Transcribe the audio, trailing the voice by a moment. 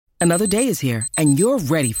Another day is here, and you're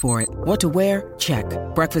ready for it. What to wear? Check.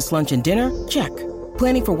 Breakfast, lunch, and dinner? Check.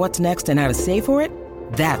 Planning for what's next and how to save for it?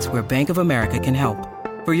 That's where Bank of America can help.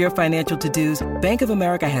 For your financial to-dos, Bank of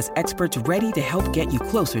America has experts ready to help get you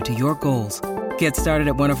closer to your goals. Get started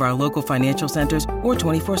at one of our local financial centers or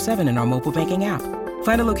 24/7 in our mobile banking app.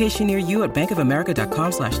 Find a location near you at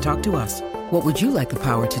bankofamerica.com/talktous. What would you like the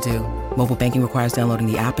power to do? Mobile banking requires downloading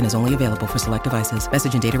the app and is only available for select devices.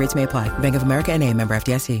 Message and data rates may apply. Bank of America N.A., member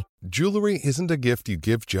FDIC. Jewelry isn't a gift you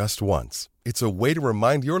give just once. It's a way to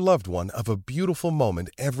remind your loved one of a beautiful moment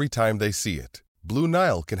every time they see it. Blue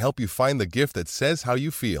Nile can help you find the gift that says how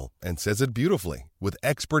you feel and says it beautifully, with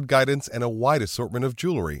expert guidance and a wide assortment of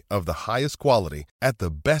jewelry of the highest quality at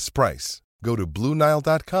the best price. Go to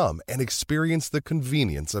BlueNile.com and experience the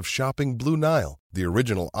convenience of shopping Blue Nile, the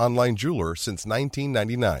original online jeweler since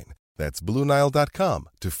 1999. That's BlueNile.com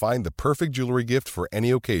to find the perfect jewelry gift for any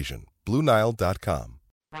occasion. BlueNile.com.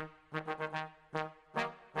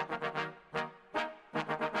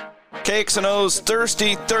 KXNO's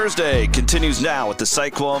Thirsty Thursday continues now with the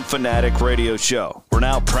Cyclone Fanatic Radio Show. We're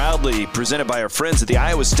now proudly presented by our friends at the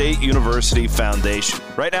Iowa State University Foundation.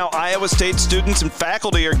 Right now, Iowa State students and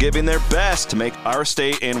faculty are giving their best to make our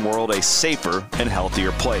state and world a safer and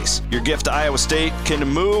healthier place. Your gift to Iowa State can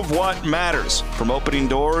move what matters, from opening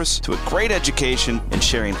doors to a great education and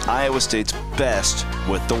sharing Iowa State's best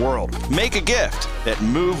with the world. Make a gift at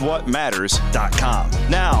MoveWhatMatters.com.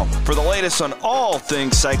 Now, for the latest on all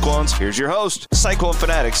things Cyclones, here's your host, Cyclone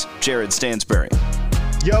Fanatics, Jared Stansberry.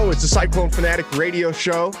 Yo, it's the Cyclone Fanatic Radio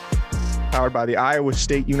Show, powered by the Iowa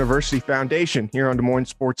State University Foundation here on Des Moines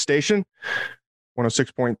Sports Station,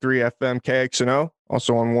 106.3 FM KXNO,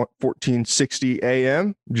 also on 1460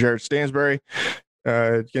 AM. Jared Stansberry.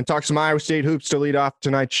 You can talk some Iowa State hoops to lead off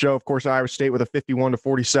tonight's show. Of course, Iowa State with a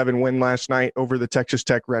 51-47 win last night over the Texas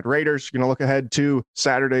Tech Red Raiders. You're going to look ahead to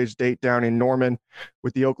Saturday's date down in Norman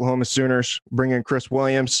with the Oklahoma Sooners, bring in Chris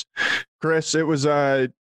Williams. Chris, it was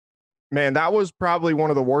man, that was probably one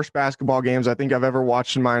of the worst basketball games I think I've ever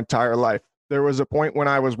watched in my entire life. There was a point when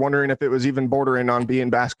I was wondering if it was even bordering on being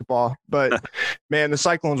basketball, but man, the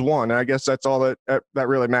Cyclones won. And I guess that's all that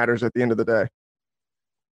really matters at the end of the day.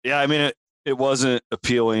 Yeah, I mean, it wasn't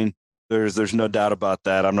appealing. There's no doubt about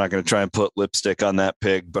that. I'm not going to try and put lipstick on that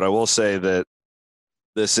pig, but I will say that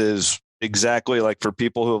this is exactly like for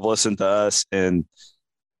people who have listened to us, and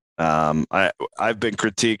I've been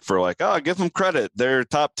critiqued for like, oh, give them credit. They're a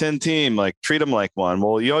top 10 team. Like, treat them like one.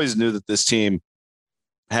 Well, you always knew that this team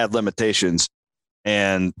had limitations,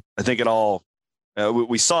 and I think it all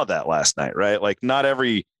we saw that last night, right? Like, not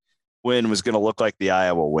every win was going to look like the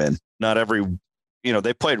Iowa win. Not every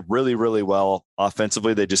they played really, really well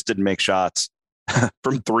offensively. They just didn't make shots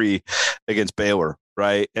from three against Baylor,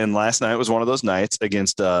 right? And last night was one of those nights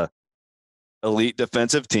against a elite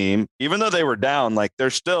defensive team. Even though they were down, like,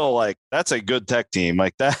 they're still like, that's a good Tech team.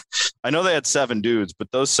 Like that, I know they had 7 dudes,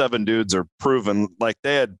 but those 7 dudes are proven. Like,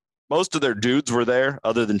 they had most of their dudes were there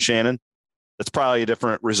other than Shannon. That's probably a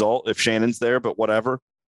different result if Shannon's there, but whatever.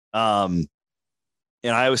 In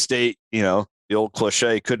Iowa State, the old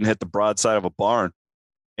cliche, couldn't hit the broadside of a barn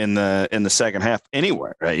in the second half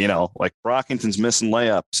anywhere, right? Like Brockington's missing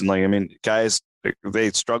layups, and like, I mean, guys, they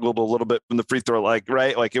struggled a little bit from the free throw, like,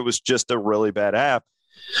 right? Like, it was just a really bad half,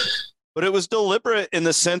 but it was deliberate in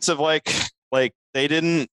the sense of like they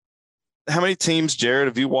didn't. How many teams, Jared,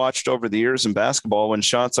 have you watched over the years in basketball when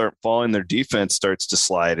shots aren't falling, their defense starts to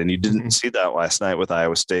slide? And you didn't see that last night with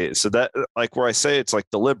Iowa State. So that, like, where I say it's like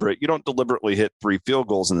deliberate, you don't deliberately hit 3 field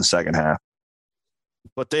goals in the second half.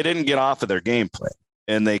 But they didn't get off of their game plan,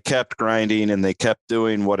 and they kept grinding, and they kept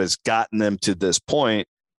doing what has gotten them to this point.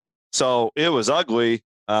 So it was ugly.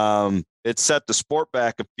 It set the sport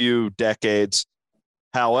back a few decades.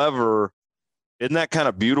 However, isn't that kind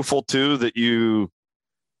of beautiful too, that you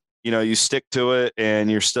stick to it and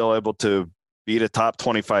you're still able to beat a top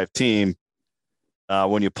 25 team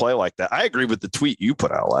when you play like that? I agree with the tweet you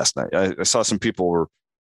put out last night. I saw some people were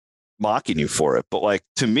mocking you for it, but like,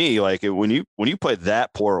 to me, like, when you play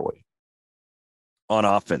that poorly on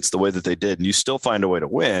offense the way that they did, and you still find a way to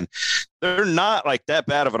win, they're not like that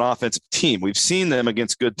bad of an offensive team. We've seen them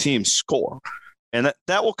against good teams score, and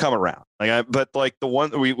that will come around. But like the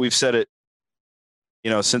one we've said it,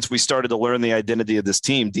 since we started to learn the identity of this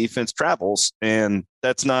team, defense travels, and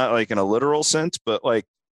that's not like in a literal sense, but like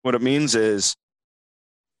what it means is,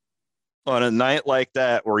 on a night like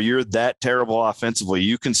that, where you're that terrible offensively,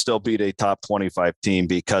 you can still beat a top 25 team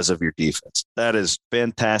because of your defense. That is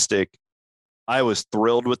fantastic. I was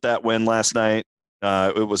thrilled with that win last night.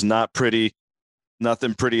 It was not pretty,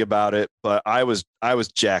 nothing pretty about it, but I was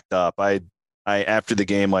jacked up. I after the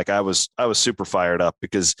game, like I was super fired up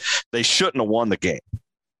because they shouldn't have won the game,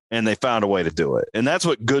 and they found a way to do it, and that's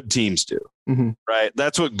what good teams do, right?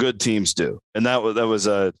 That's what good teams do, and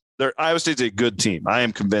Iowa State's a good team. I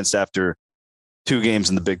am convinced after 2 games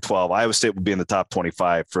in the Big 12, Iowa State will be in the top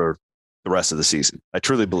 25 for the rest of the season. I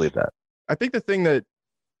truly believe that. I think the thing that,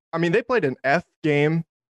 I mean, they played an F game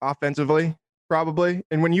offensively, probably.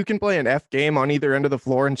 And when you can play an F game on either end of the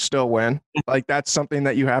floor and still win, like that's something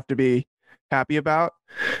that you have to be happy about.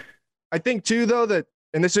 I think too, though, that,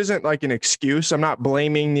 and this isn't like an excuse, I'm not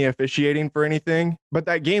blaming the officiating for anything, but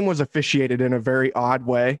that game was officiated in a very odd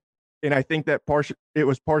way. And I think that it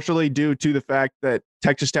was partially due to the fact that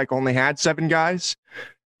Texas Tech only had 7 guys.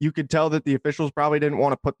 You could tell that the officials probably didn't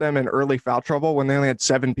want to put them in early foul trouble when they only had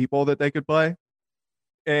 7 people that they could play.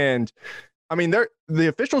 And I mean, the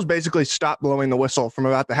officials basically stopped blowing the whistle from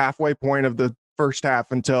about the halfway point of the first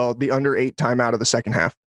half until the under 8 timeout of the second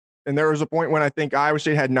half. And there was a point when I think Iowa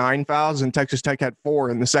State had 9 fouls and Texas Tech had 4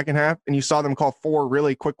 in the second half. And you saw them call 4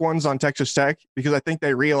 really quick ones on Texas Tech because I think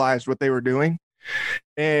they realized what they were doing.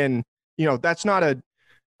 And, you know,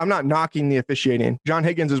 I'm not knocking the officiating. John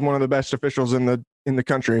Higgins is one of the best officials in the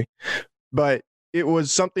country, but it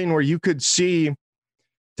was something where you could see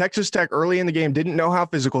Texas Tech early in the game didn't know how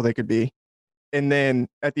physical they could be. And then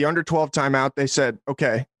at the under 12 timeout, they said,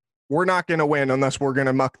 okay, we're not going to win unless we're going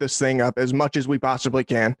to muck this thing up as much as we possibly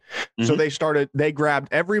can. So they grabbed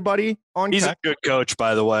everybody on. He's a good coach,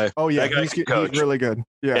 by the way. Oh yeah. He's really good.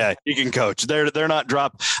 Yeah, he can coach. They're not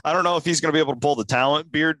dropped. I don't know if he's going to be able to pull the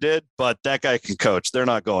talent Beard did, but that guy can coach. They're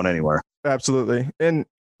not going anywhere. Absolutely. And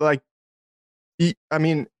like, I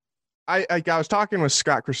mean, I was talking with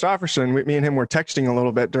Scott Christopherson. Me and him were texting a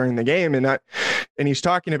little bit during the game, and he's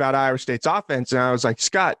talking about Iowa State's offense. And I was like,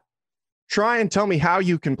 Scott, try and tell me how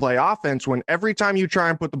you can play offense when every time you try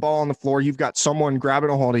and put the ball on the floor, you've got someone grabbing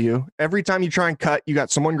a hold of you. Every time you try and cut, you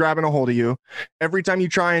got someone grabbing a hold of you. Every time you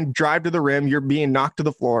try and drive to the rim, you're being knocked to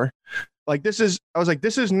the floor. Like this is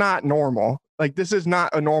not normal. Like this is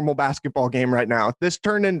not a normal basketball game right now. This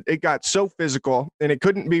turned in, it got so physical and it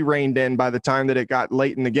couldn't be reined in by the time that it got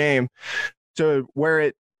late in the game to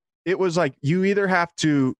where it was like, you either have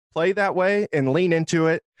to play that way and lean into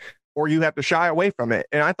it, or you have to shy away from it.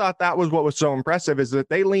 And I thought that was what was so impressive, is that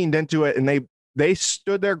they leaned into it and they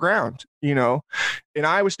stood their ground, you know. And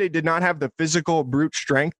Iowa State did not have the physical brute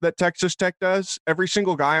strength that Texas Tech does. Every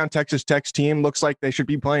single guy on Texas Tech's team looks like they should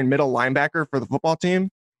be playing middle linebacker for the football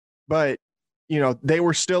team, but you know, they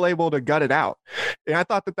were still able to gut it out. And I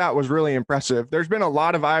thought that was really impressive. There's been a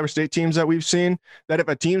lot of Iowa State teams that we've seen that if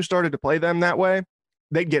a team started to play them that way,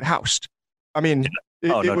 they'd get housed. I mean,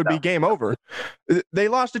 it would be game over. They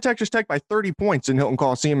lost to Texas Tech by 30 points in Hilton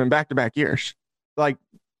Coliseum in back-to-back years. Like,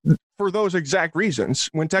 for those exact reasons,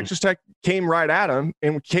 when Texas Tech came right at them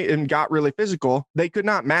and got really physical, they could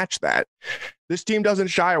not match that. This team doesn't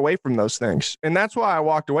shy away from those things. And that's why I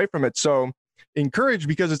walked away from it so encouraged,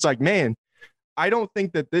 because it's like, man, I don't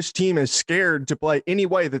think that this team is scared to play any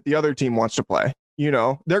way that the other team wants to play. You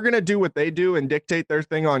know, they're going to do what they do and dictate their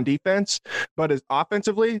thing on defense. But as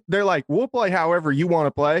offensively, they're like, we'll play however you want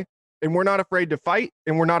to play. And we're not afraid to fight,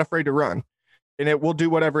 and we're not afraid to run. And we'll do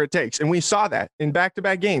whatever it takes. And we saw that in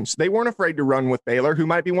back-to-back games. They weren't afraid to run with Baylor, who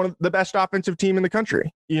might be one of the best offensive team in the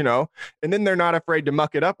country, you know, and then they're not afraid to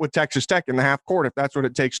muck it up with Texas Tech in the half court if that's what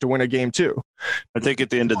it takes to win a game too. I think at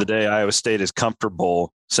the end of the day, Iowa State is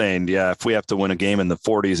comfortable saying, yeah, if we have to win a game in the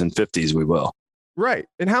 40s and 50s, we will. Right.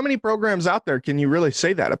 And how many programs out there can you really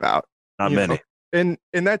say that about? Not many. And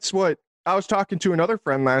that's what I was talking to another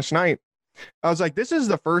friend last night. I was like, this is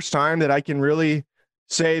the first time that I can really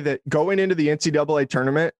say that going into the NCAA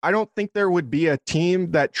tournament, I don't think there would be a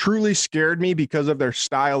team that truly scared me because of their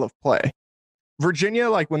style of play. Virginia,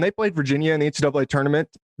 like when they played Virginia in the NCAA tournament,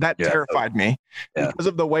 that terrified me because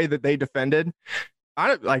of the way that they defended.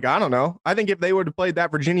 I don't know. I think if they would have played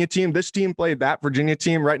that Virginia team, this team played that Virginia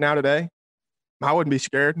team right now today, I wouldn't be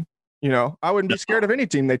scared. You know, I wouldn't be scared of any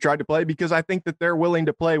team they tried to play, because I think that they're willing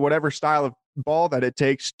to play whatever style of ball that it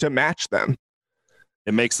takes to match them.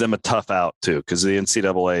 It makes them a tough out too, because the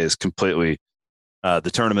NCAA is completely, the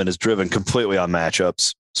tournament is driven completely on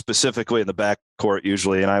matchups, specifically in the backcourt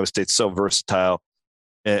usually. And Iowa State's so versatile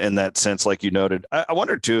in that sense, like you noted. I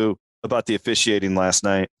wondered too about the officiating last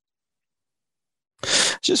night.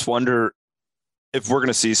 Just wonder if we're going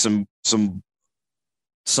to see some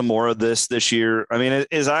more of this year. I mean,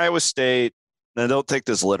 is Iowa State, and don't take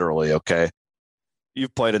this literally, okay?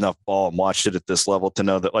 You've played enough ball and watched it at this level to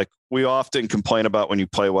know that, like, we often complain about when you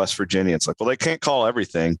play West Virginia, it's like, well, they can't call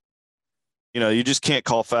everything. You know, you just can't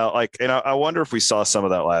call foul. Like, and I wonder if we saw some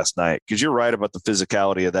of that last night, because you're right about the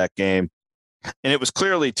physicality of that game. And it was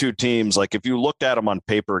clearly two teams. Like if you looked at them on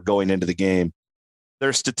paper going into the game,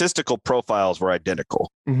 their statistical profiles were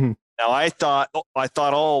identical. Mm-hmm. Now I thought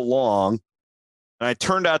all along, and I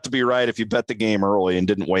turned out to be right if you bet the game early and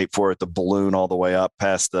didn't wait for it to balloon all the way up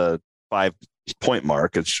past the 5-point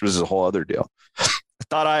mark, which was a whole other deal. I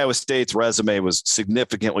thought Iowa State's resume was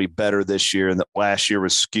significantly better this year, and that last year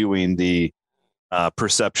was skewing the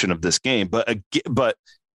perception of this game. But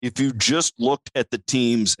if you just looked at the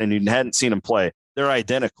teams and you hadn't seen them play, they're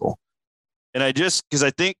identical. And because I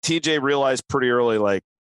think TJ realized pretty early, like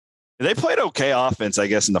they played okay offense, I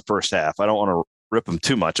guess, in the first half. I don't want to rip them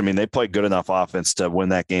too much. I mean, they played good enough offense to win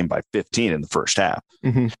that game by 15 in the first half.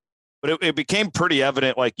 Mm-hmm. But it became pretty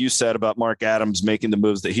evident, like you said, about Mark Adams making the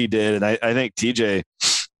moves that he did. And I think TJ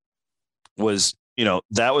was,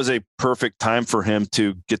 that was a perfect time for him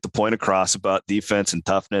to get the point across about defense and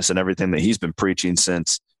toughness and everything that he's been preaching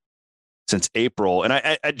since April. And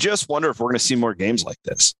I just wonder if we're going to see more games like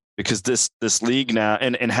this, because this league now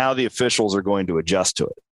and how the officials are going to adjust to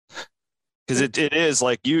it. Because it is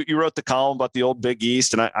like you wrote the column about the old Big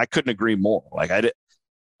East, and I couldn't agree more. Like I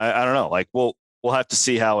don't know. Like we'll have to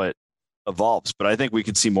see how it evolves, but I think we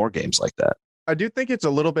could see more games like that. I do think it's a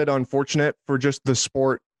little bit unfortunate for just the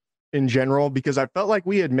sport in general, because I felt like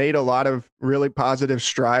we had made a lot of really positive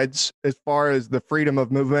strides as far as the freedom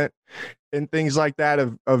of movement and things like that,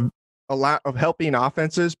 of helping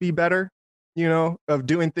offenses be better, of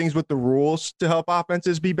doing things with the rules to help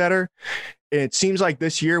offenses be better. And it seems like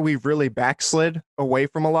this year we've really backslid away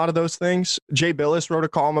from a lot of those things. Jay Billis wrote a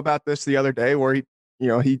column about this the other day where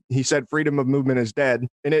he said freedom of movement is dead.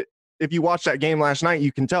 And if you watch that game last night,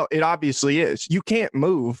 you can tell it obviously is. You can't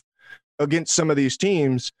move against some of these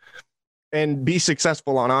teams and be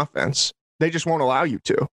successful on offense. They just won't allow you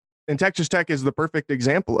to. And Texas Tech is the perfect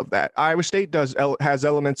example of that. Iowa State has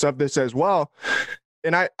elements of this as well.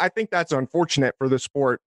 And I think that's unfortunate for the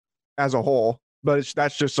sport as a whole, but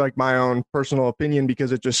that's just like my own personal opinion,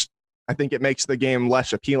 because I think it makes the game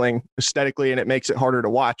less appealing aesthetically and it makes it harder to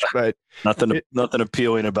watch. But nothing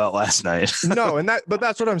appealing about last night. No. But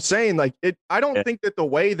that's what I'm saying. Like I don't think that the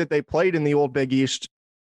way that they played in the old Big East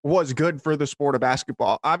was good for the sport of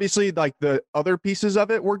basketball. Obviously, like the other pieces of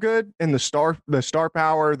it were good, and the star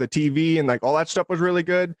power, the TV, and like all that stuff was really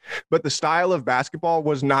good. But the style of basketball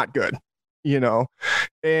was not good,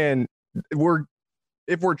 and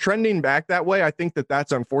if we're trending back that way, I think that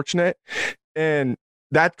that's unfortunate. And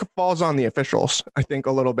that falls on the officials, I think,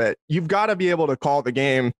 a little bit. You've got to be able to call the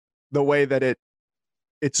game the way that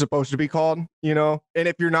it's supposed to be called, and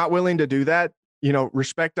if you're not willing to do that,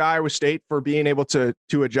 respect Iowa State for being able to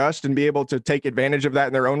adjust and be able to take advantage of that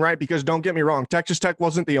in their own right. Because don't get me wrong, Texas Tech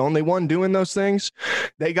wasn't the only one doing those things.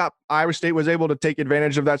 Iowa State was able to take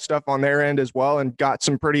advantage of that stuff on their end as well, and got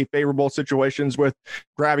some pretty favorable situations with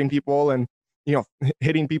grabbing people and,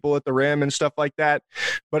 hitting people at the rim and stuff like that.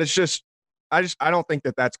 But it's just, I don't think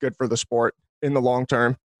that that's good for the sport in the long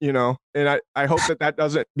term. And I hope that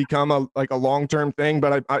doesn't become a long-term thing,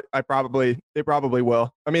 but it probably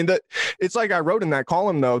will. I mean, it's like I wrote in that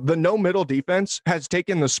column, though, the no middle defense has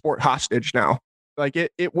taken the sport hostage now. Like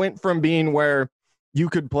it went from being where you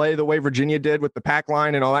could play the way Virginia did with the pack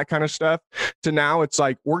line and all that kind of stuff to now it's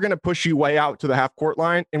like, we're going to push you way out to the half court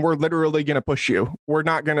line, and we're literally going to push you. We're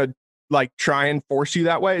not going to try and force you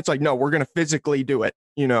that way. It's like, no, we're going to physically do it.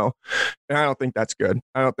 And I don't think that's good.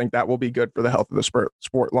 I don't think that will be good for the health of the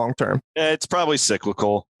sport long term. It's probably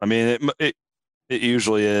cyclical. I mean, it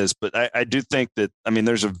usually is, but I do think that, I mean,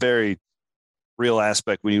 there's a very real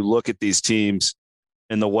aspect when you look at these teams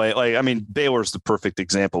in the way, Baylor's the perfect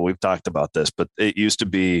example. We've talked about this, but it used to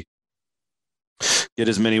be get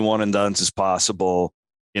as many one and dones as possible,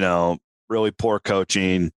 really poor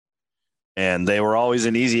coaching. And they were always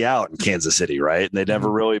an easy out in Kansas City, right? And they never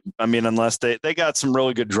really, unless they got some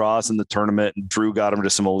really good draws in the tournament, and Drew got them to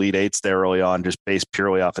some Elite Eights there early on, just based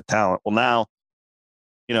purely off of talent. Well, now,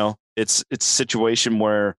 it's a situation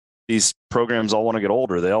where these programs all want to get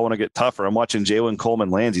older. They all want to get tougher. I'm watching Jalen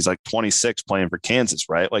Coleman-Lands. He's like 26 playing for Kansas,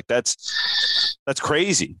 right? Like that's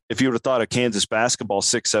crazy. If you would have thought of Kansas basketball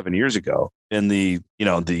 6-7 years ago in the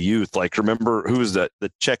youth, like remember who was the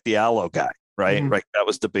Check Diallo guy? Right. Mm-hmm. Right. That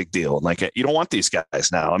was the big deal. Like, you don't want these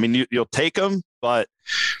guys now. I mean, you'll take them, but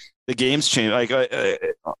the game's change.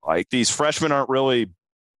 Like these freshmen aren't really,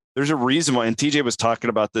 there's a reason why. And TJ was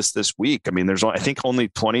talking about this week. I mean, there's, I think, only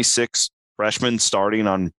 26 freshmen starting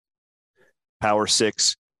on Power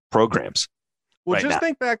 6 programs. Well, right just now.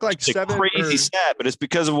 Think back like it's a 7 crazy stat, but it's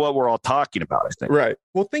because of what we're all talking about, I think. Right.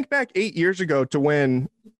 Well, think back 8 years ago to when,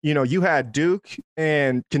 you had Duke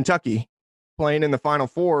and Kentucky playing in the Final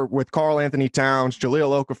Four with Karl Anthony Towns,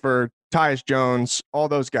 Jahlil Okafor, Tyus Jones, all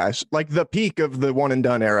those guys, like the peak of the one and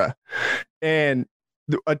done era. And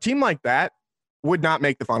a team like that would not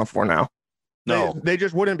make the Final Four now. No, they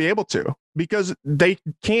just wouldn't be able to, because they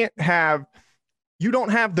can't have, you don't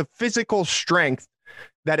have the physical strength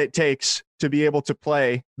that it takes to be able to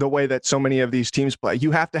play the way that so many of these teams play.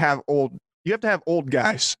 You have to have old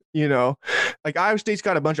guys, you know, like Iowa State's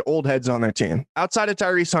got a bunch of old heads on their team. Outside of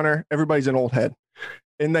Tyrese Hunter, everybody's an old head,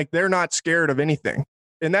 and like, they're not scared of anything.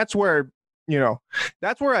 And that's where, you know,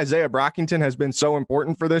 that's where Isaiah Brockington has been so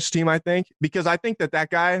important for this team, I think, because I think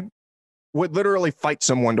that guy would literally fight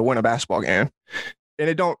someone to win a basketball game. And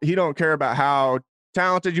he don't care about how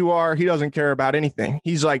talented you are. He doesn't care about anything.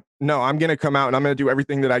 He's like, no, I'm going to come out and I'm going to do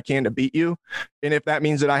everything that I can to beat you. And if that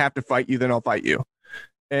means that I have to fight you, then I'll fight you.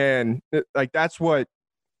 And like, that's why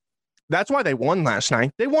they won last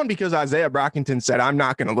night. They won because Isaiah Brockington said, I'm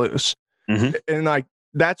not going to lose. Mm-hmm. And like,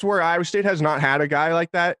 that's where Iowa State has not had a guy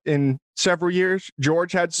like that in several years.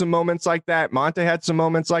 George had some moments like that. Monte had some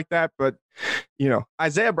moments like that. But, you know,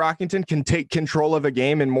 Isaiah Brockington can take control of a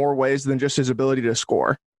game in more ways than just his ability to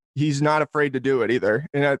score. He's not afraid to do it either.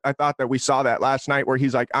 And I thought that we saw that last night, where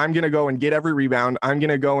he's like, I'm going to go and get every rebound. I'm going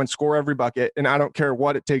to go and score every bucket. And I don't care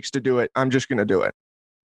what it takes to do it. I'm just going to do it.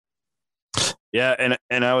 Yeah.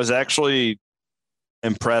 And I was actually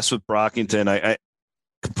impressed with Brockington. I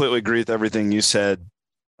completely agree with everything you said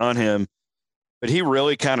on him, but he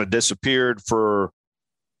really kind of disappeared for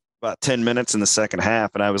about 10 minutes in the second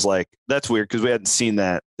half. And I was like, that's weird, because we hadn't seen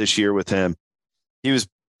that this year with him. He was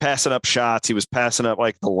passing up shots. He was passing up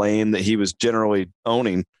like the lane that he was generally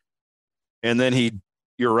owning. And then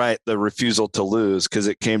you're right, the refusal to lose, because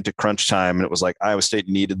it came to crunch time and it was like Iowa State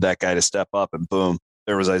needed that guy to step up, and boom,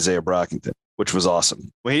 there was Isaiah Brockington, which was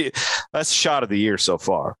awesome. That's shot of the year so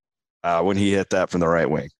far, when he hit that from the right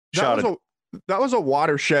wing. That was a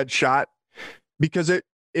watershed shot, because it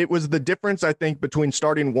was the difference, I think, between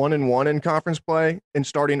starting 1-1 in conference play and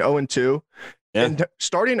starting 0-2. Yeah. And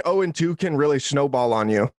starting 0-2 can really snowball on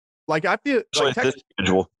you. Like, I feel like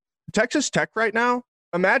Texas Tech right now,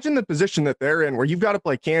 imagine the position that they're in, where you've got to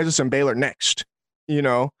play Kansas and Baylor next. You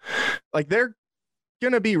know, like, they're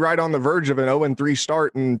going to be right on the verge of an 0-3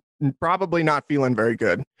 start and probably not feeling very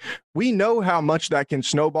good. We know how much that can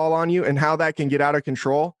snowball on you and how that can get out of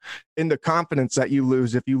control, in the confidence that you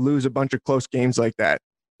lose if you lose a bunch of close games like that.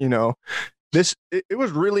 You know, it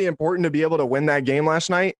was really important to be able to win that game last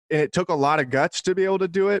night, and it took a lot of guts to be able to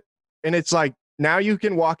do it. And it's like, now you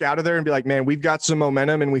can walk out of there and be like, man, we've got some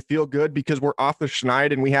momentum and we feel good because we're off the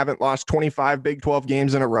schneid and we haven't lost 25 Big 12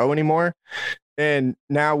 games in a row anymore. And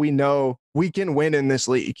now we know we can win in this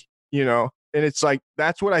league, you know? And it's like,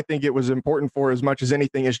 that's what I think it was important for, as much as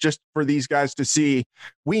anything, is just for these guys to see,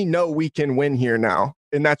 we know we can win here now.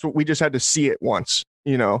 And that's what we just had to see it once,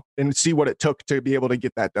 you know, and see what it took to be able to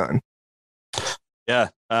get that done. Yeah,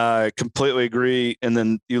 I completely agree. And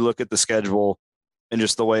then you look at the schedule and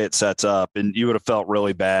just the way it sets up, and you would have felt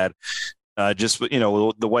really bad. Just, you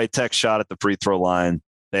know, the way Tech shot at the free throw line,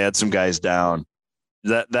 they had some guys down.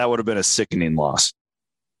 That would have been a sickening loss.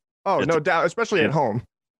 Oh, no doubt, especially at home.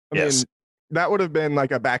 I mean, that would have been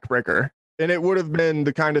like a backbreaker, and it would have been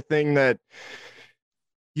the kind of thing that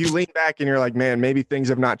you lean back and you're like, man, maybe things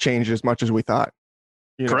have not changed as much as we thought.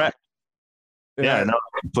 You know? Correct. Yeah, no,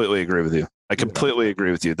 I completely agree with you. I completely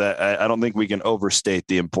agree with you. That I don't think we can overstate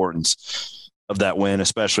the importance of that win,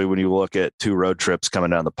 especially when you look at 2 road trips coming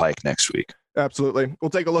down the pike next week. Absolutely. We'll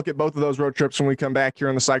take a look at both of those road trips when we come back here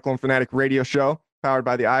on the Cyclone Fanatic Radio Show, powered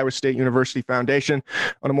by the Iowa State University Foundation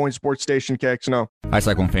on Des Moines Sports Station KXNO. Hi,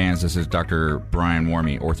 Cyclone fans. This is Dr. Brian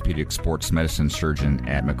Warmy, orthopedic sports medicine surgeon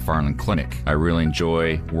at McFarland Clinic. I really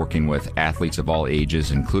enjoy working with athletes of all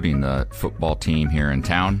ages, including the football team here in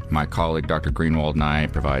town. My colleague, Dr. Greenwald, and I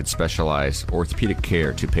provide specialized orthopedic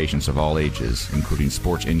care to patients of all ages, including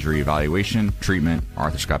sports injury evaluation, treatment,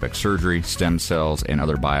 arthroscopic surgery, stem cells, and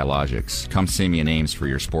other biologics. Come see me in Ames for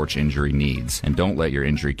your sports injury needs, and don't let your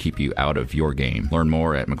injury keep you out of your game. Learn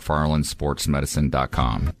more at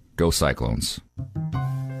McFarlandSportsMedicine.com. Go Cyclones.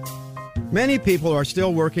 Many people are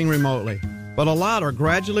still working remotely, but a lot are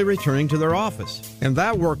gradually returning to their office, and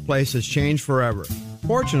that workplace has changed forever.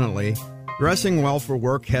 Fortunately, dressing well for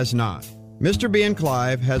work has not. Mr. B &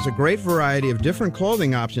 Clive has a great variety of different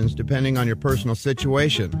clothing options depending on your personal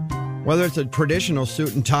situation. Whether it's a traditional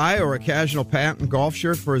suit and tie or a casual pant and golf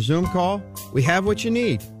shirt for a Zoom call, we have what you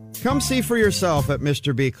need. Come see for yourself at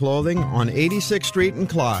Mr. B Clothing on 86th Street in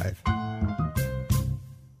Clive.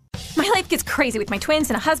 My life gets crazy with my twins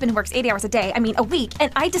and a husband who works 80 hours a week,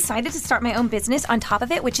 and I decided to start my own business on top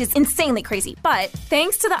of it, which is insanely crazy. But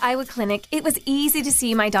thanks to the Iowa Clinic, it was easy to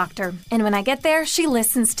see my doctor. And when I get there, she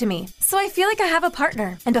listens to me. So I feel like I have a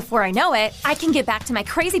partner. And before I know it, I can get back to my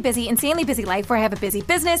crazy busy, insanely busy life where I have a busy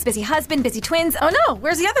business, busy husband, busy twins. Oh no,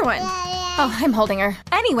 where's the other one? Oh, I'm holding her.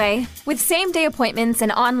 Anyway, with same-day appointments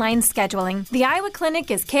and online scheduling, the Iowa Clinic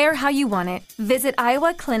is care how you want it. Visit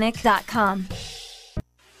iowaclinic.com.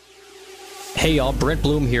 Hey y'all, Brent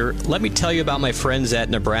Bloom here. Let me tell you about my friends at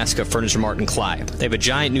Nebraska Furniture Mart in Clive. They have a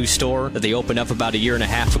giant new store that they opened up about a year and a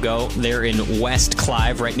half ago. They're in West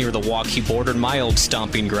Clive, right near the Waukee border, my old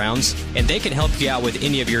stomping grounds. And they can help you out with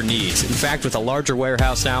any of your needs. In fact, with a larger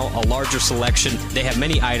warehouse now, a larger selection, they have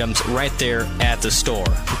many items right there at the store.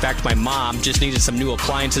 In fact, my mom just needed some new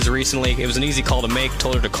appliances recently. It was an easy call to make.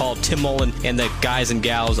 Told her to call Tim Mullen and the guys and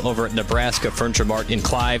gals over at Nebraska Furniture Mart in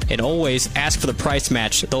Clive. And always ask for the price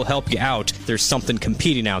match. They'll help you out. There's something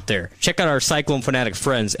competing out there. Check out our Cyclone Fanatic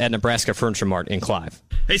friends at Nebraska Furniture Mart in Clive.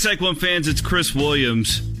 Hey Cyclone fans, it's Chris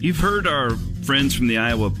Williams. You've heard our friends from the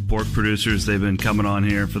Iowa pork producers. They've been coming on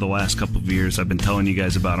here for the last couple of years. I've been telling you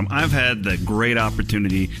guys about them. I've had the great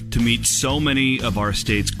opportunity to meet so many of our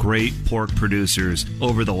state's great pork producers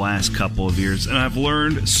over the last couple of years, and I've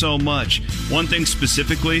learned so much. One thing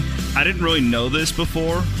specifically, I didn't really know this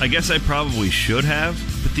before. I guess I probably should have,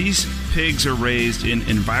 but these pigs are raised in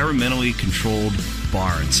environmentally controlled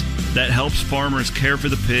barns. That helps farmers care for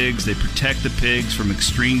the pigs. They protect the pigs from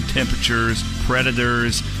extreme temperatures,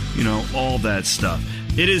 predators, all that stuff.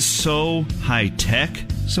 It is so high-tech,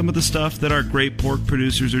 some of the stuff that our great pork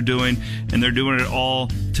producers are doing, and they're doing it all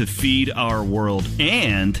to feed our world.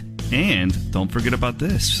 And don't forget about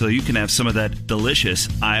this, so you can have some of that delicious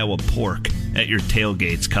Iowa pork at your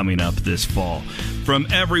tailgates coming up this fall. From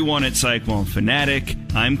everyone at Cyclone Fanatic,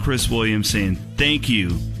 I'm Chris Williams saying thank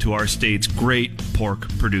you to our state's great pork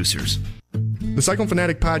producers. The Cyclone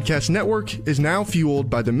Fanatic Podcast Network is now fueled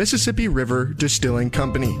by the Mississippi River Distilling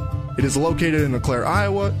Company. It is located in Eau Claire,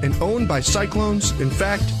 Iowa, and owned by Cyclones. In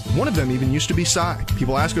fact, one of them even used to be Cy.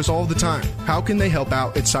 People ask us all the time, how can they help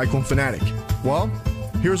out at Cyclone Fanatic? Well,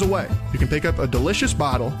 here's a way. You can pick up a delicious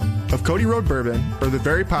bottle of Cody Road Bourbon or the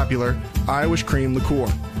very popular Irish Cream Liqueur.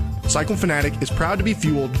 Cyclone Fanatic is proud to be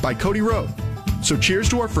fueled by Cody Road. So cheers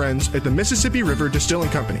to our friends at the Mississippi River Distilling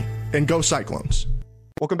Company, and go Cyclones.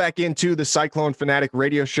 Welcome back into the Cyclone Fanatic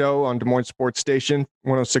radio show on Des Moines Sports Station,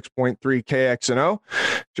 106.3 KXNO.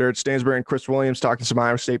 Jared Stansbury and Chris Williams talking some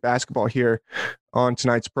Iowa State basketball here on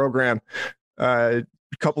tonight's program. A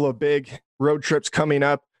couple of big road trips coming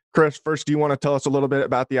up. Chris, first, do you want to tell us a little bit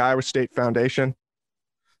about the Iowa State Foundation?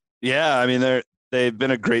 Yeah, I mean, they've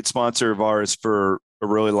been a great sponsor of ours for a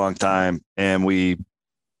really long time, and we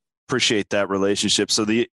appreciate that relationship. So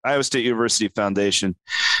the Iowa State University Foundation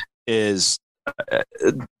is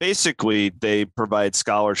basically, they provide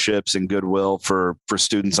scholarships and goodwill for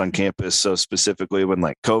students on campus. So specifically when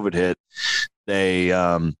COVID hit, they,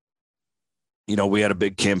 we had a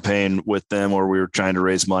big campaign with them where we were trying to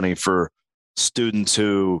raise money for students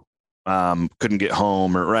who couldn't get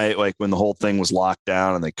home, or when the whole thing was locked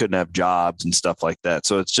down and they couldn't have jobs and stuff like that.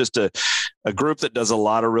 So it's just a group that does a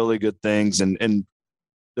lot of really good things, and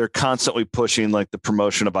they're constantly pushing the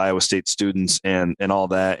promotion of Iowa State students and all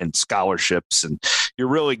that, and scholarships, and you're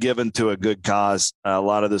really given to a good cause. A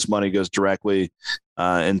lot of this money goes directly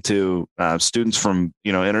into students from,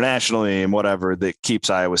 internationally and whatever, that keeps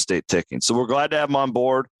Iowa State ticking. So we're glad to have them on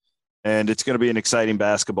board, and it's going to be an exciting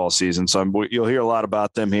basketball season. So you'll hear a lot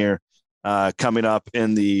about them here coming up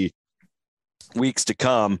in the weeks to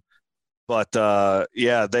come. But they're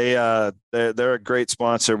a great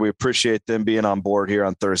sponsor. We appreciate them being on board here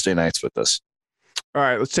on Thursday nights with us. All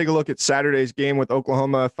right, let's take a look at Saturday's game with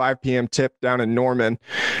Oklahoma, 5 p.m. tip down in Norman.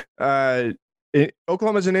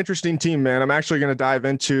 Oklahoma's an interesting team, man. I'm actually going to dive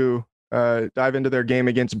into their game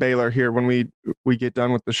against Baylor here when we get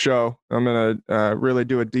done with the show. I'm going to really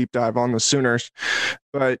do a deep dive on the Sooners.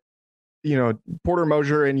 But Porter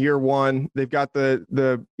Moser in year one, they've got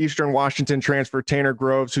the Eastern Washington transfer Tanner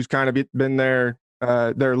Groves, who's kind of been their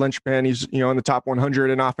linchpin. He's in the top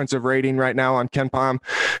 100 in offensive rating right now on KenPom,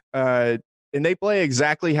 and they play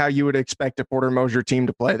exactly how you would expect a Porter Moser team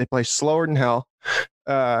to play. They play slower than hell.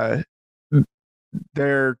 They're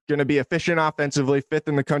going to be efficient offensively, 5th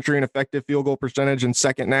in the country in effective field goal percentage and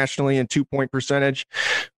 2nd nationally in 2-point percentage.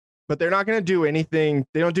 But they're not going to do anything.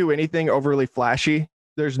 They don't do anything overly flashy.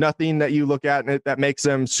 There's nothing that you look at that makes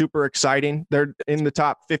them super exciting. They're in the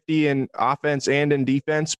top 50 in offense and in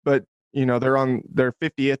defense, but they're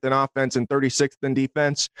 50th in offense and 36th in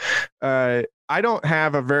defense. I don't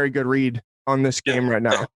have a very good read on this game right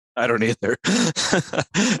now. I don't either.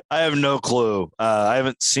 I have no clue. I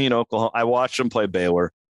haven't seen Oklahoma. I watched them play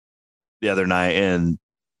Baylor the other night, and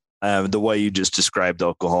the way you just described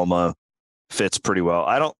Oklahoma fits pretty well.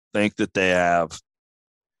 I don't think that they have.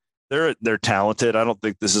 They're talented. I don't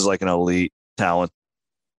think this is like an elite talent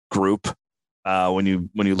group when you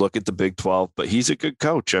look at the Big 12. But he's a good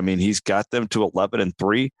coach. I mean, he's got them to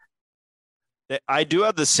 11-3. I do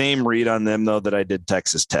have the same read on them though that I did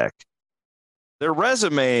Texas Tech. Their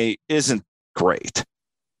resume isn't great.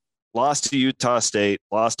 Lost to Utah State,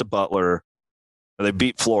 lost to Butler. They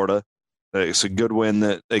beat Florida. It's a good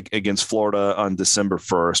win against Florida on December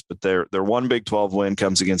 1st, but their one Big 12 win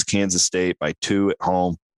comes against Kansas State by 2 at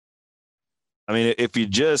home. I mean, if you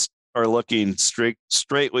just are looking straight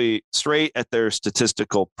at their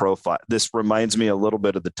statistical profile, this reminds me a little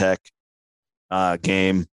bit of the Tech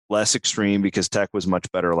game, less extreme because Tech was much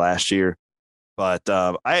better last year. But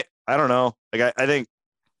I don't know. Like I think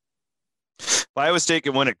if Iowa State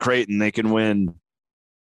can win at Creighton, they can win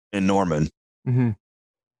in Norman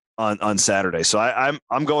on Saturday. So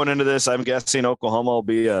I'm going into this. I'm guessing Oklahoma will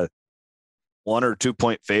be a 1 or 2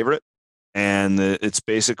 point favorite, and it's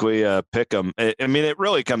basically a pick 'em. I mean, it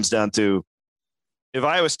really comes down to if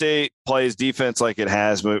Iowa State plays defense like it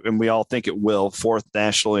has, and we all think it will, 4th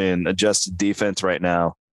nationally in adjusted defense right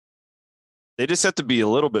now. They just have to be a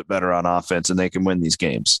little bit better on offense, and they can win these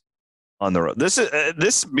games on the road. This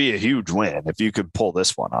would be a huge win if you could pull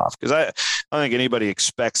this one off, because I don't think anybody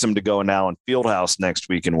expects them to go now in Fieldhouse next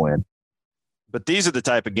week and win. But these are the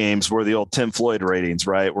type of games where the old Tim Floyd ratings,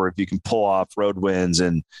 right, where if you can pull off road wins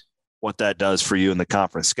and what that does for you in the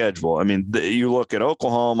conference schedule. I mean, you look at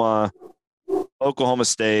Oklahoma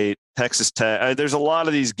State, Texas Tech. There's a lot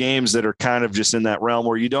of these games that are kind of just in that realm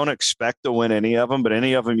where you don't expect to win any of them, but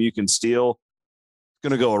any of them you can steal. It's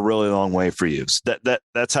going to go a really long way for you. So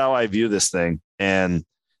that's how I view this thing.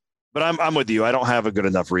 But I'm with you. I don't have a good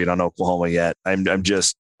enough read on Oklahoma yet. I'm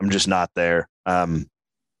just not there.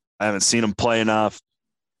 I haven't seen them play enough,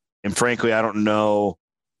 and frankly, I don't know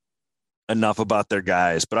enough about their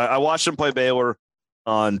guys. But I watched them play Baylor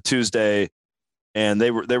on Tuesday, and they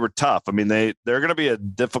were tough. I mean, they're going to be a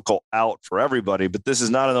difficult out for everybody, but this is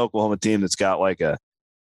not an Oklahoma team that's got like a,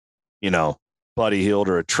 Buddy Hield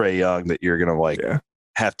or a Trae Young that you're going to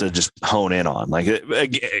have to just hone in on. Like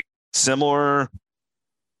a similar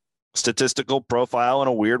statistical profile in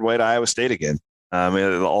a weird way to Iowa State again. I mean,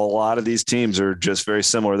 a lot of these teams are just very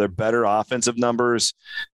similar. They're better offensive numbers,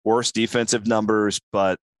 worse defensive numbers,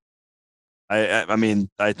 but I mean,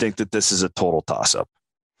 I think that this is a total toss-up.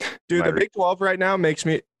 Dude, the Big 12 right now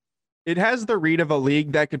it has the read of a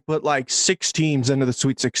league that could put like 6 teams into the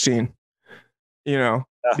Sweet 16,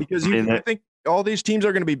 because I think all these teams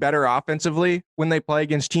are going to be better offensively when they play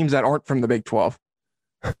against teams that aren't from the Big 12.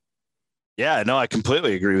 Yeah, no, I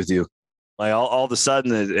completely agree with you. Like all of a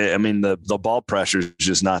sudden, I mean, the ball pressure is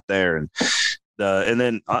just not there. And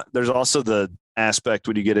then there's also the aspect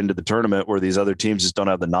when you get into the tournament where these other teams just don't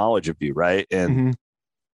have the knowledge of you. Right. And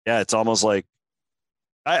yeah, it's almost like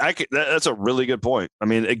that's a really good point. I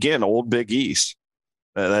mean, again, old Big East,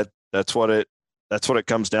 that's what it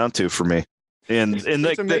comes down to for me. And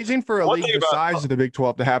it's amazing for a league the size of the Big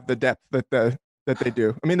 12 to have the depth that they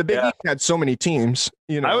do. I mean, the Big East had so many teams,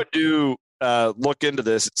 I would look into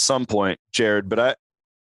this at some point, Jared, but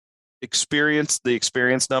the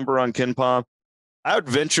experience number on KenPom, I would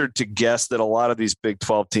venture to guess that a lot of these Big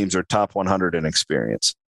 12 teams are top 100 in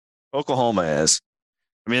experience. Oklahoma is.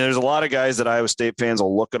 I mean, there's a lot of guys that Iowa State fans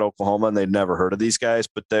will look at Oklahoma and they've never heard of these guys,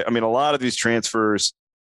 but a lot of these transfers,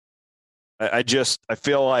 I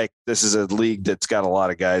feel like this is a league that's got a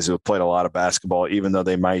lot of guys who have played a lot of basketball, even though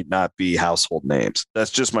they might not be household names.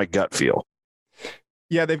 That's just my gut feel.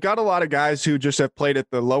 Yeah, they've got a lot of guys who just have played at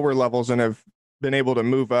the lower levels and have been able to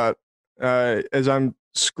move up. As I'm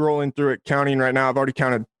scrolling through it, counting right now, I've already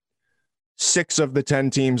counted 6 of the 10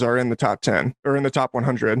 teams are in the top 10 or in the top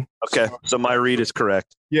 100. Okay, so my read is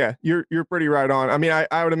correct. Yeah, you're pretty right on. I mean,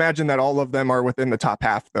 I would imagine that all of them are within the top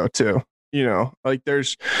half, though, too. Like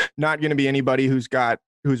there's not going to be anybody who's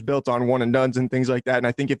built on one and dones and things like that. And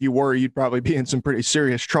I think if you were, you'd probably be in some pretty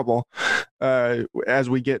serious trouble as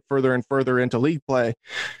we get further and further into league play.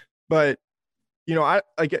 But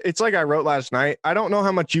it's like I wrote last night. I don't know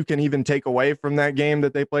how much you can even take away from that game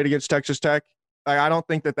that they played against Texas Tech. I don't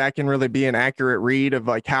think that can really be an accurate read of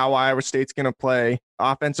like how Iowa State's going to play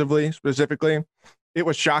offensively specifically. It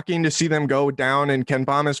was shocking to see them go down in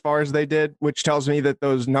KenPom as far as they did, which tells me that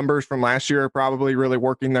those numbers from last year are probably really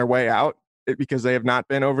working their way out because they have not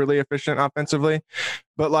been overly efficient offensively.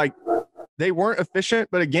 But like they weren't efficient.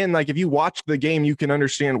 But again, like if you watch the game, you can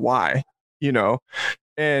understand why,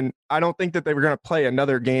 And I don't think that they were going to play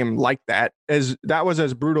another game like that. That was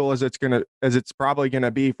as brutal as it's probably going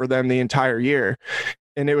to be for them the entire year.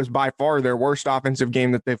 And it was by far their worst offensive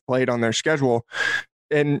game that they've played on their schedule.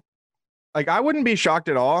 And like, I wouldn't be shocked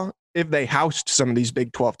at all if they housed some of these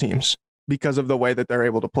Big 12 teams because of the way that they're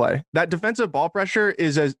able to play. That defensive ball pressure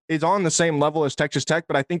is on the same level as Texas Tech,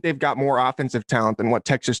 but I think they've got more offensive talent than what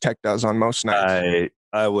Texas Tech does on most nights.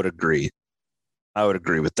 I would agree. I would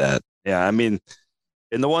agree with that. Yeah, I mean,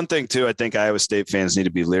 and the one thing too, I think Iowa State fans need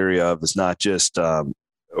to be leery of is not just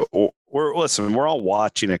we're all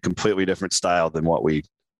watching a completely different style than what we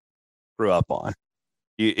grew up on.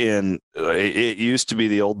 It used to be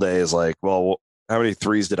the old days, like, well, how many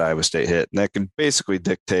threes did Iowa State hit? And that can basically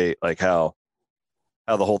dictate like how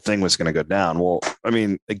the whole thing was going to go down. Well, I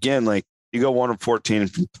mean, again, like you go 1 of 14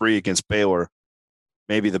 from 3 against Baylor,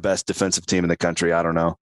 maybe the best defensive team in the country. I don't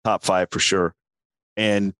know, top 5 for sure.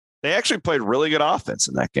 And they actually played really good offense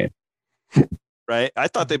in that game, right? I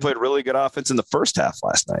thought they played really good offense in the first half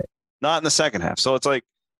last night, not in the second half. So it's like,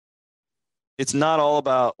 it's not all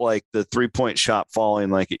about like the 3-point shot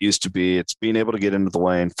falling like it used to be. It's being able to get into the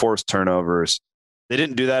lane, force turnovers. They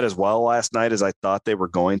didn't do that as well last night as I thought they were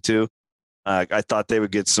going to. I thought they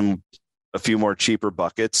would get a few more cheaper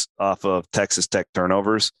buckets off of Texas Tech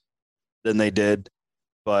turnovers than they did.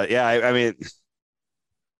 But yeah, I mean,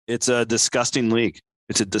 it's a disgusting league.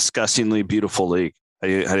 It's a disgustingly beautiful league. How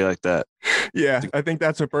do you like that? Yeah, I think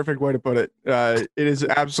that's a perfect way to put it. It is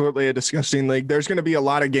absolutely a disgusting league. There's going to be a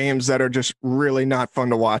lot of games that are just really not fun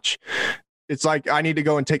to watch. It's like I need to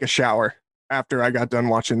go and take a shower after I got done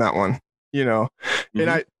watching that one, you know. Mm-hmm.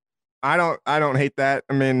 And I don't hate that.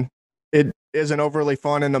 I mean, it isn't overly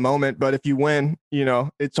fun in the moment, but if you win, you know,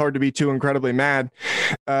 it's hard to be too incredibly mad.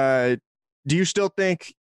 Do you still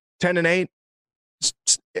think 10-8,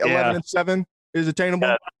 11-7 is attainable?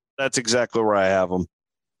 Yeah, that's exactly where I have them.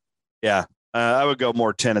 Yeah, I would go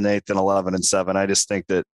more 10-8 than 11-7. I just think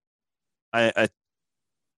that I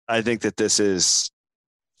think that this is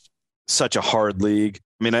such a hard league.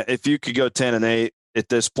 I mean, if you could go 10-8 at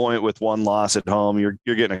this point with one loss at home,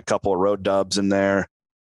 you're getting a couple of road dubs in there.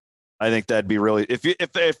 I think that'd be really if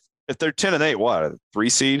they're 10-8, what, 3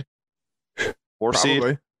 seed, 4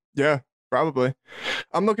 seed? Yeah, probably.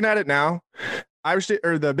 I'm looking at it now.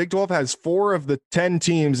 The Big 12 has 4 of the 10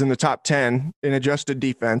 teams in the top 10 in adjusted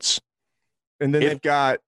defense. And then they've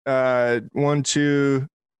got 1, 2,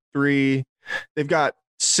 3. They've got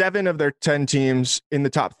 7 of their 10 teams in the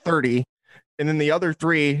top 30. And then the other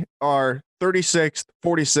 3 are 36th,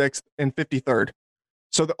 46th, and 53rd.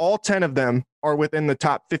 So all 10 of them are within the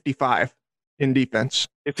top 55 in defense.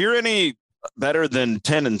 If you're any better than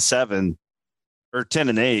 10-7 or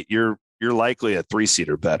 10-8, you're likely a 3 seed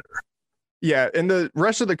or better. Yeah, and the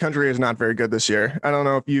rest of the country is not very good this year. I don't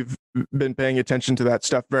know if you've been paying attention to that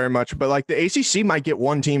stuff very much, but like the ACC might get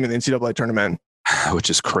 1 team in the NCAA tournament. Which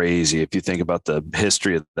is crazy if you think about the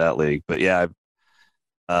history of that league. But yeah,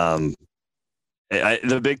 the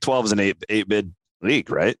Big 12 is an 8-bid league,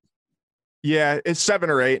 right? Yeah, it's 7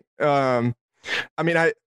 or 8. I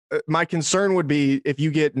mean, my concern would be if you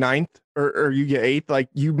get 9th or you get 8th, like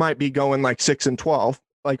you might be going like 6-12.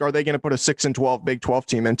 Like, are they going to put a 6-12 Big 12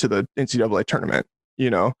 team into the NCAA tournament?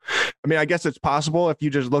 You know, I mean, I guess it's possible if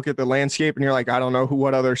you just look at the landscape and you're like, I don't know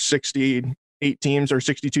what other 68 teams or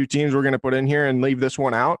 62 teams we're going to put in here and leave this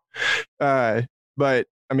one out. But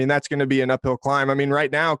I mean, that's going to be an uphill climb. I mean,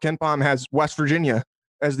 right now, KenPom has West Virginia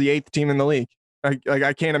as the 8th team in the league.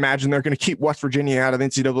 I can't imagine they're going to keep West Virginia out of the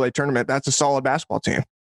NCAA tournament. That's a solid basketball team,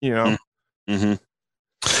 you know? Mm-hmm.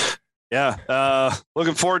 Yeah.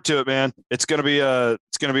 Looking forward to it, man. It's going to be a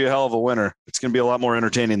hell of a winter. It's going to be a lot more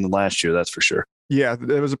entertaining than last year. That's for sure. Yeah.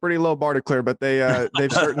 It was a pretty low bar to clear, but they've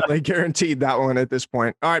certainly guaranteed that one at this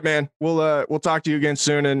point. All right, man. We'll talk to you again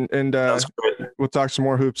soon. And we'll talk some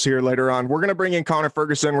more hoops here later on. We're going to bring in Connor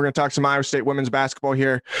Ferguson. We're going to talk some Iowa State women's basketball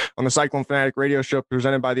here on the Cyclone Fanatic radio show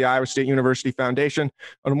presented by the Iowa State University Foundation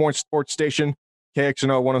on the Morning Sports Station,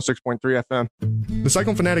 KXNO 106.3 FM. The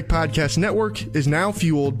Cyclone Fanatic Podcast Network is now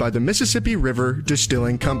fueled by the Mississippi River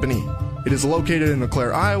Distilling Company. It is located in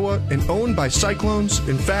LeClaire, Iowa, and owned by Cyclones.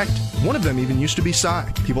 In fact, one of them even used to be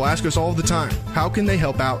Cy. People ask us all the time, how can they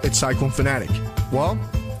help out at Cyclone Fanatic? Well,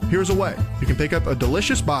 here's a way. You can pick up a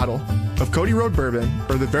delicious bottle of Cody Road Bourbon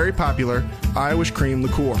or the very popular Irish Cream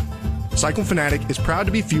Liqueur. Cyclone Fanatic is proud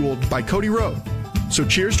to be fueled by Cody Road. So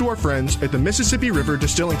cheers to our friends at the Mississippi River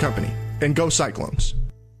Distilling Company, and go Cyclones.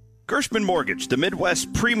 Gershman Mortgage, the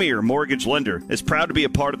Midwest premier mortgage lender, is proud to be a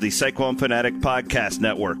part of the Cyclone Fanatic Podcast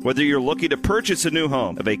Network. Whether you're looking to purchase a new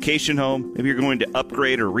home, a vacation home, maybe you're going to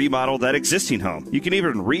upgrade or remodel that existing home, you can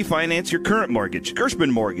even refinance your current mortgage.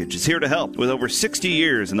 Gershman Mortgage is here to help. With over 60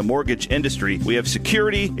 years in the mortgage industry, we have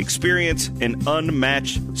security, experience, and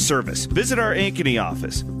unmatched service. Visit our Ankeny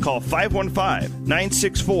office. Call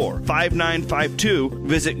 515-964-5952.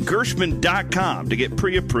 Visit Gershman.com to get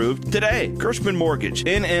pre-approved today. Gershman Mortgage,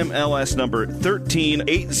 NMLS number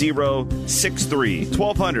 138063,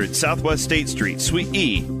 1200 Southwest State Street, Suite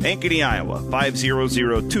E, Ankeny, Iowa,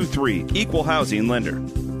 50023, Equal Housing Lender.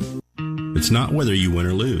 It's not whether you win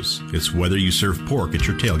or lose. It's whether you serve pork at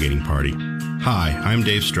your tailgating party. Hi, I'm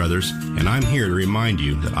Dave Struthers, and I'm here to remind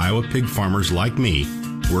you that Iowa pig farmers like me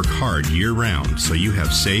work hard year-round so you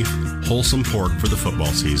have safe, wholesome pork for the football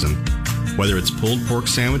season. Whether it's pulled pork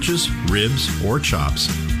sandwiches, ribs, or chops,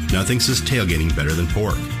 nothing says tailgating better than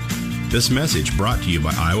pork. This message brought to you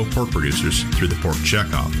by Iowa pork producers through the Pork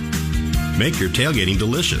Checkoff. Make your tailgating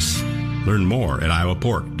delicious. Learn more at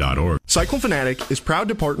iowapork.org. Cyclone Fanatic is proud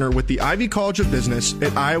to partner with the Ivy College of Business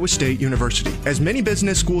at Iowa State University. As many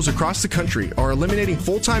business schools across the country are eliminating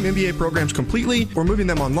full-time MBA programs completely or moving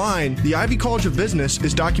them online, the Ivy College of Business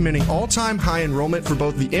is documenting all-time high enrollment for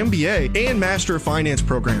both the MBA and Master of Finance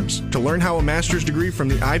programs. To learn how a master's degree from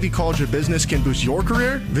the Ivy College of Business can boost your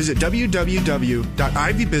career, visit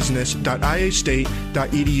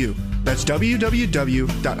www.ivybusiness.iastate.edu. That's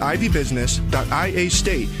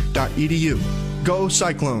www.ivybusiness.iastate.edu. Go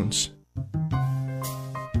Cyclones!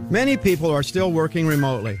 Many people are still working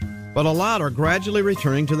remotely, but a lot are gradually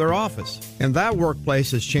returning to their office, and that workplace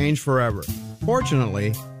has changed forever.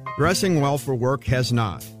 Fortunately, dressing well for work has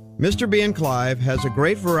not. Mr. B and Clive has a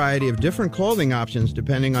great variety of different clothing options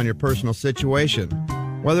depending on your personal situation.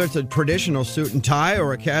 Whether it's a traditional suit and tie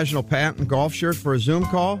or a casual pant and golf shirt for a Zoom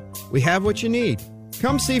call, we have what you need.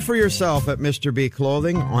 Come see for yourself at Mr. B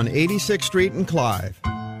Clothing on 86th Street in Clive.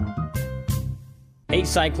 Hey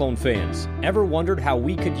Cyclone fans, ever wondered how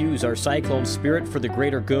we could use our Cyclone spirit for the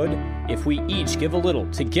greater good? If we each give a little,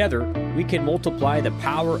 together, we can multiply the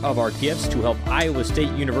power of our gifts to help Iowa State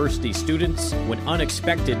University students when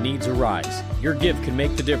unexpected needs arise. Your gift can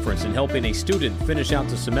make the difference in helping a student finish out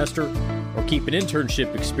the semester or keep an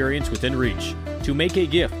internship experience within reach. To make a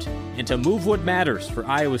gift and to move what matters for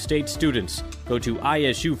Iowa State students, go to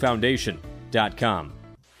isufoundation.com.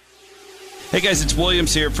 Hey guys, it's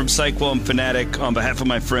Williams here from Cyclone Fanatic on behalf of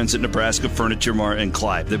my friends at Nebraska Furniture Mart and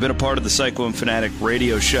Clive. They've been a part of the Cyclone Fanatic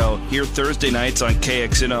radio show here Thursday nights on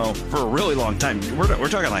KXNO for a really long time. We're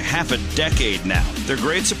talking like half a decade now. They're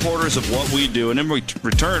great supporters of what we do, and in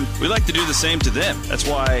return, we like to do the same to them. That's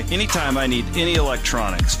why anytime I need any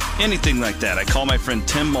electronics, anything like that, I call my friend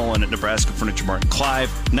Tim Mullen at Nebraska Furniture Mart and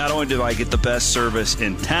Clive. Not only do I get the best service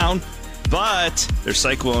in town, but they're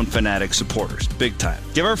Cyclone Fanatic supporters, big time.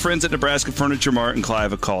 Give our friends at Nebraska Furniture Mart and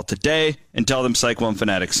Clive a call today and tell them Cyclone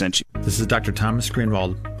Fanatic sent you. This is Dr. Thomas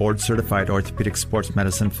Greenwald, board-certified orthopedic sports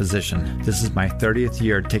medicine physician. This is my 30th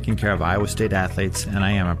year taking care of Iowa State athletes, and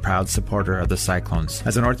I am a proud supporter of the Cyclones.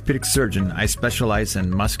 As an orthopedic surgeon, I specialize in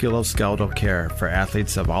musculoskeletal care for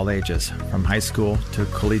athletes of all ages, from high school to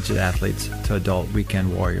collegiate athletes to adult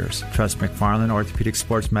weekend warriors. Trust McFarland Orthopedic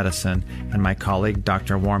Sports Medicine and my colleague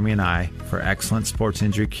Dr. Warmy and I for excellent sports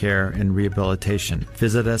injury care and rehabilitation.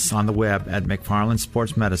 Visit us on the web at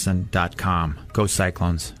mcfarlandsportsmedicine.com. Go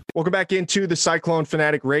Cyclones. Welcome back into the Cyclone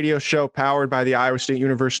Fanatic radio show powered by the Iowa State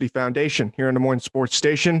University Foundation here on Des Moines Sports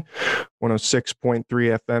Station, 106.3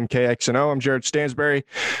 FM KXNO. I'm Jared Stansberry.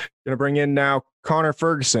 Going to bring in now Connor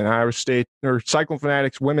Ferguson, Iowa State or Cyclone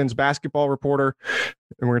Fanatics women's basketball reporter.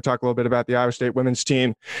 And we're going to talk a little bit about the Iowa State women's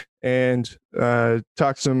team and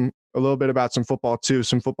talk a little bit about some football too,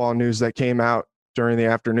 some football news that came out during the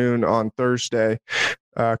afternoon on Thursday.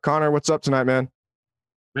 Connor, what's up tonight, man?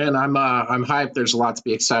 Man, I'm hyped. There's a lot to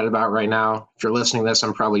be excited about right now. If you're listening to this,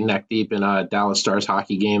 I'm probably neck deep in a Dallas Stars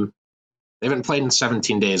hockey game. They haven't played in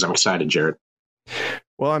 17 days. I'm excited, Jared.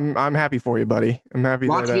 Well, I'm happy for you, buddy. I'm happy.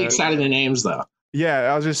 Lots to be excited in names, though.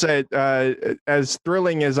 Yeah, I was just saying, as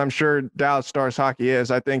thrilling as I'm sure Dallas Stars hockey is,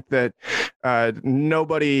 I think that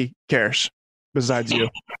nobody cares besides you.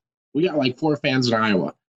 We got like 4 fans in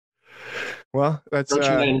Iowa. Well, that's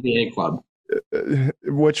approaching the NBA club.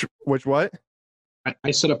 Which what?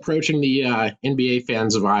 I said approaching the NBA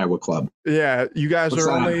fans of Iowa club. Yeah, you guys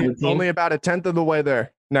are only about a tenth of the way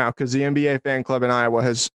there now because the NBA fan club in Iowa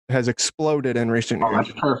has exploded in recent years.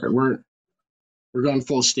 That's perfect. We're going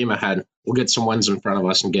full steam ahead. We'll get some wins in front of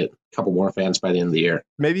us and get a couple more fans by the end of the year.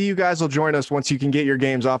 Maybe you guys will join us once you can get your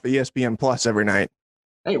games off of ESPN Plus every night.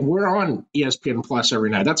 Hey, we're on ESPN Plus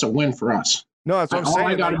every night. That's a win for us. No, that's what I'm saying.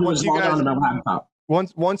 All I got to do is log on to my laptop.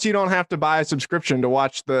 Once you don't have to buy a subscription to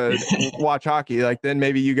watch hockey, like then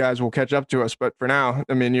maybe you guys will catch up to us. But for now,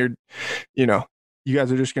 I mean, you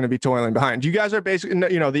guys are just going to be toiling behind. You guys are basically, the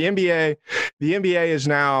NBA is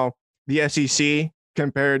now the SEC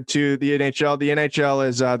compared to the NHL. The NHL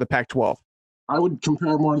is the Pac-12. I would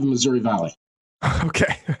compare more to the Missouri Valley.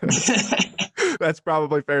 Okay. That's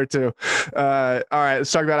probably fair too. All right,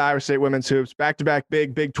 let's talk about Iowa State women's hoops. Back-to-back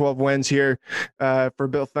Big 12 wins here for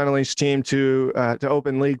Bill Fennelly's team to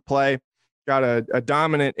open league play. Got a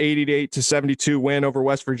dominant 88-72 win over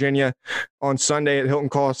West Virginia on Sunday at Hilton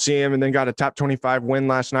Coliseum, and then got a top 25 win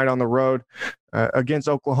last night on the road against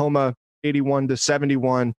Oklahoma,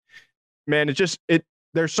 81-71. Man,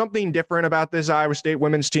 there's something different about this Iowa State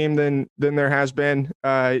women's team than there has been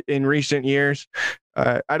in recent years.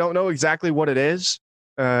 I don't know exactly what it is.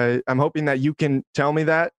 I'm hoping that you can tell me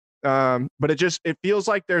that. But it feels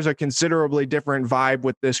like there's a considerably different vibe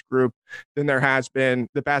with this group than there has been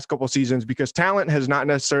the past couple seasons, because talent has not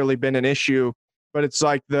necessarily been an issue, but it's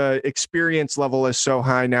like the experience level is so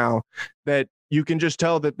high now that you can just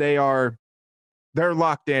tell that they're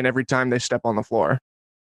locked in every time they step on the floor.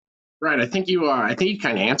 Right. I think you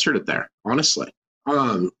kind of answered it there, honestly.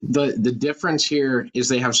 The difference here is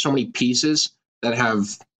they have so many pieces that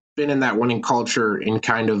have been in that winning culture and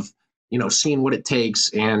kind of, seen what it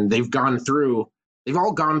takes. And they've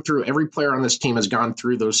all gone through, every player on this team has gone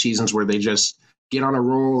through those seasons where they just get on a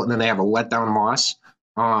roll and then they have a letdown loss.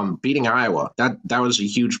 Beating Iowa, that was a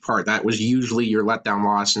huge part. That was usually your letdown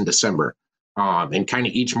loss in December. And kind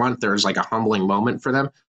of each month there's like a humbling moment for them.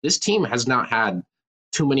 This team has not had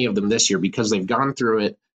too many of them this year because they've gone through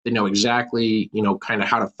it. They know exactly, kind of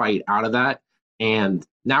how to fight out of that. And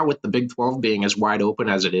now with the Big 12 being as wide open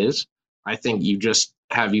as it is, I think you just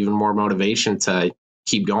have even more motivation to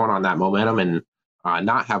keep going on that momentum and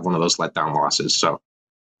not have one of those letdown losses. So,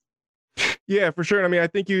 yeah, for sure. I mean, I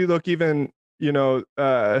think you look even, even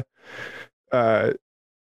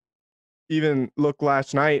look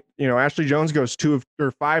last night, Ashley Jones goes 2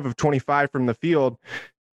 of 5 of 25 from the field.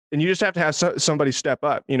 And you just have to have somebody step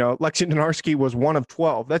up. Lexi Donarski was 1 of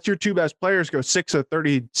 12. That's your 2 best players go 6 of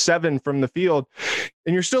 37 from the field.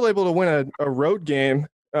 And you're still able to win a road game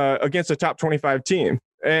against a top 25 team.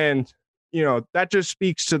 And, that just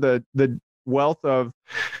speaks to the wealth of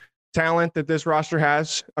talent that this roster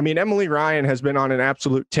has. I mean, Emily Ryan has been on an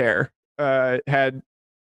absolute tear. Had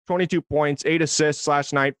 22 points, 8 assists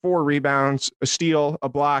last night, 4 rebounds, a steal, a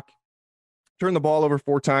block, turned the ball over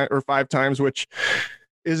 5 times, which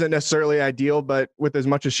isn't necessarily ideal, but with as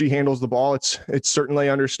much as she handles the ball, it's certainly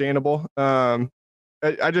understandable. I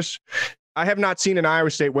have not seen an Iowa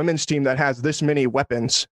State women's team that has this many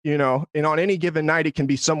weapons, and on any given night, it can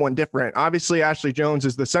be someone different. Obviously, Ashley Jones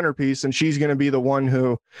is the centerpiece, and she's going to be the one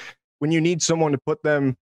who, when you need someone to put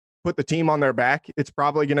the team on their back, it's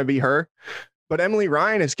probably going to be her. But Emily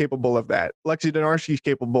Ryan is capable of that. Lexi Donarski is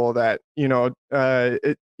capable of that.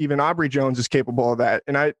 Even Aubrey Jones is capable of that.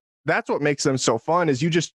 And that's what makes them so fun is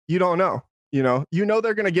you don't know.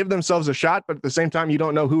 They're going to give themselves a shot, but at the same time, you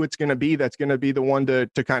don't know who it's going to be that's going to be the one to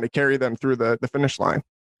kind of carry them through the finish line.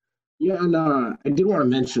 Yeah, and I did want to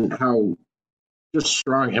mention how just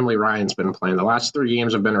strong Emily Ryan's been playing. The last 3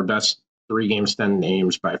 games have been her best 3 games, 10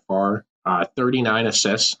 games by far. 39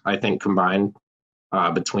 assists, I think, combined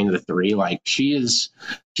between the 3. Like, she is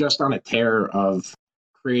just on a tear of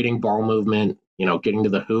creating ball movement, getting to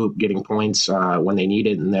the hoop, getting points when they need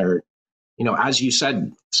it. And they're, as you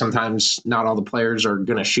said, sometimes not all the players are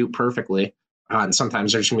going to shoot perfectly. And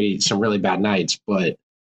sometimes there's going to be some really bad nights. But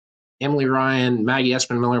Emily Ryan, Maggie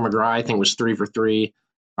Espin-Miller-McGraw, I think, was 3 for 3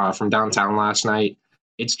 from downtown last night.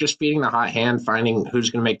 It's just feeding the hot hand, finding who's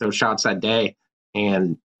going to make those shots that day.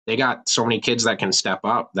 And they got so many kids that can step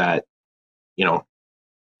up that,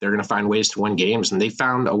 they're going to find ways to win games. And they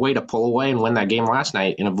found a way to pull away and win that game last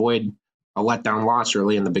night and avoid a letdown loss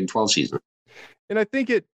early in the Big 12 season. And I think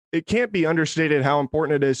it can't be understated how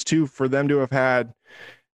important it is too for them to have had,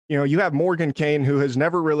 you have Morgan Kane, who has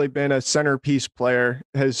never really been a centerpiece player,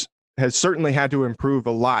 has certainly had to improve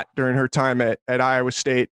a lot during her time at Iowa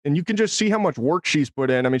State. And you can just see how much work she's put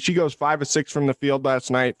in. I mean, she goes 5 of 6 from the field last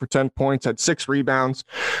night for 10 points, had 6 rebounds,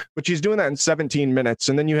 but she's doing that in 17 minutes.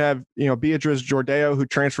 And then you have, Beatriz Jordeo, who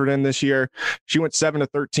transferred in this year. She went 7 of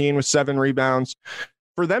 13 with 7 rebounds.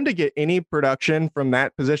 For them to get any production from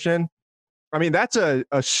that position, I mean, that's a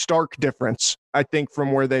stark difference, I think,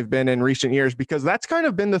 from where they've been in recent years, because that's kind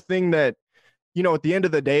of been the thing that, at the end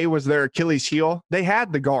of the day was their Achilles heel. They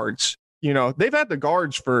had the guards, they've had the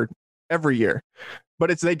guards for every year,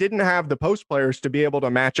 but they didn't have the post players to be able to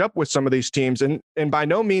match up with some of these teams. And by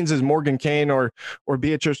no means is Morgan Kane or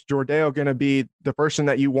Beatrice Jordao going to be the person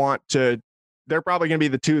that you want to. They're probably going to be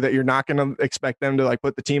the two that you're not going to expect them to like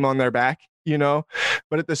put the team on their back,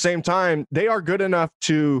 but at the same time, they are good enough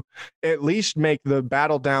to at least make the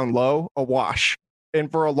battle down low a wash.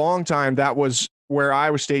 And for a long time, that was where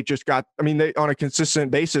Iowa State just got, they on a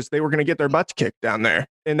consistent basis, they were going to get their butts kicked down there.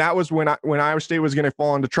 And that was when Iowa State was going to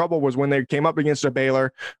fall into trouble, was when they came up against a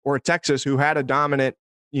Baylor or a Texas who had a dominant,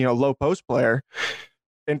 low post player.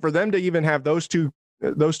 And for them to even have those two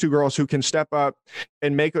girls who can step up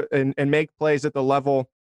and make plays at the level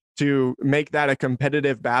to make that a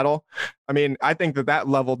competitive battle. I think that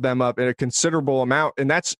leveled them up in a considerable amount.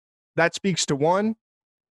 And that speaks to, one,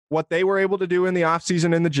 what they were able to do in the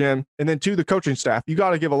offseason in the gym, and then two, the coaching staff. You got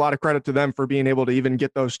to give a lot of credit to them for being able to even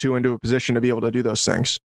get those two into a position to be able to do those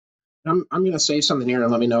things. I'm going to say something here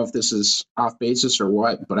and let me know if this is off basis or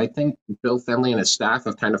what, but I think Bill Finley and his staff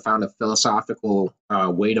have kind of found a philosophical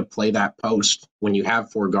way to play that post when you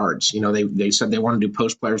have four guards. They said they want to do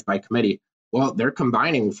post players by committee. Well, they're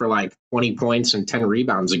combining for like 20 points and 10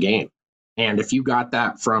 rebounds a game. And if you got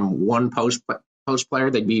that from one post player,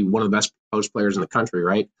 they'd be one of the best post players in the country,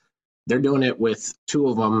 right? They're doing it with two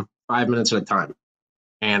of them 5 minutes at a time.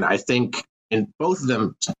 And I think in both of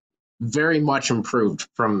them very much improved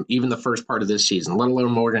from even the first part of this season, let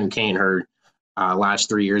alone Morgan Kane, her last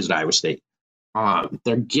 3 years at Iowa State.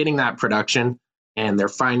 They're getting that production and they're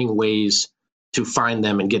finding ways to find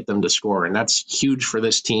them and get them to score. And that's huge for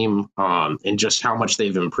this team and just how much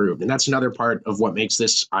they've improved. And that's another part of what makes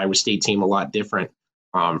this Iowa State team a lot different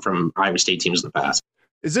from Iowa State teams in the past.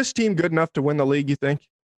 Is this team good enough to win the league, you think?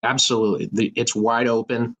 Absolutely. It's wide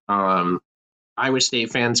open. Iowa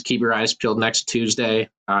State fans, keep your eyes peeled next Tuesday.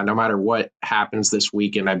 No matter what happens this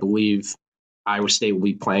weekend, I believe Iowa State will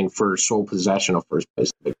be playing for sole possession of first place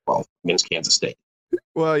in the Big 12 against Kansas State.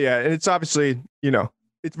 Well, yeah, and it's obviously,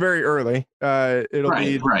 it's very early. It'll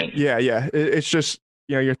be right. Yeah. It's just,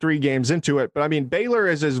 you're 3 games into it. But Baylor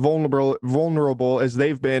is as vulnerable as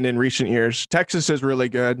they've been in recent years. Texas is really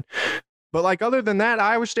good. But other than that,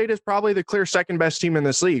 Iowa State is probably the clear second best team in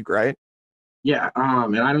this league, right? Yeah.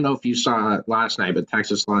 And I don't know if you saw it last night, but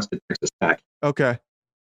Texas lost to Texas Tech. Okay.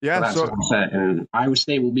 Yeah. So that's set. And Iowa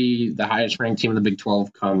State will be the highest ranked team in the Big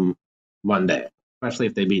 12 come Monday, especially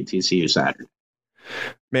if they beat TCU Saturday.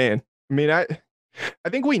 Man, I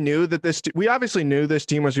think we knew that we obviously knew this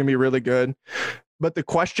team was going to be really good, but the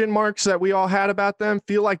question marks that we all had about them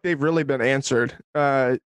feel like they've really been answered.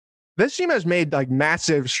 This team has made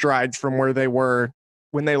massive strides from where they were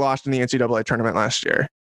when they lost in the NCAA tournament last year.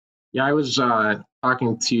 Yeah, I was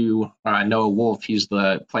talking to Noah Wolf. He's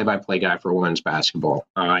the play-by-play guy for women's basketball.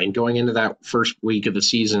 And going into that first week of the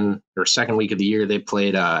season or second week of the year, they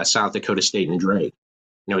played South Dakota State and Drake.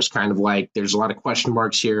 It's kind of like there's a lot of question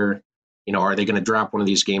marks here. Are they going to drop one of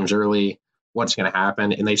these games early? What's going to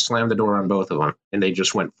happen? And they slammed the door on both of them, and they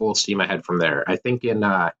just went full steam ahead from there. I think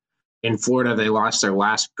in Florida, they lost their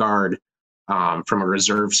last guard from a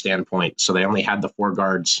reserve standpoint. So they only had the 4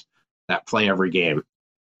 guards that play every game.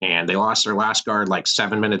 And they lost their last guard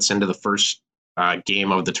 7 minutes into the first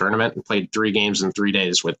game of the tournament and played 3 games in 3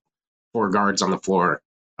 days with 4 guards on the floor,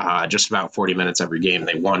 just about 40 minutes every game.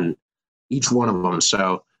 They won each one of them.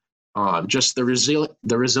 So just the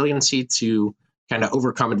resiliency to kind of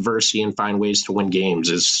overcome adversity and find ways to win games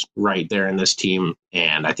is right there in this team.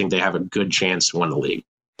 And I think they have a good chance to win the league.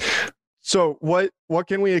 So what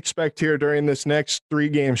can we expect here during this next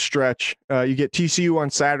 3-game stretch? You get TCU on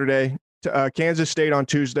Saturday, Kansas State on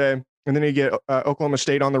Tuesday, and then you get Oklahoma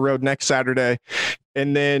State on the road next Saturday.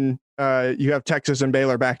 And then you have Texas and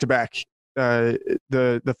Baylor back-to-back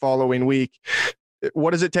the following week.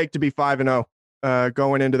 What does it take to be 5-0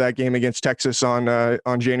 going into that game against Texas on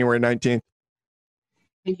January 19th?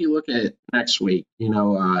 I think you look at next week, I'm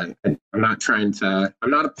not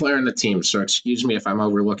a player in the team, so excuse me if I'm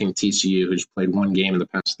overlooking TCU, who's played 1 game in the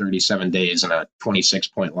past 37 days and a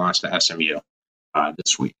 26-point loss to SMU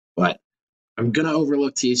this week. But I'm going to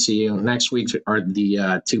overlook TCU. Next week are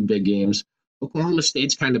the 2 big games. Oklahoma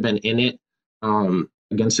State's kind of been in it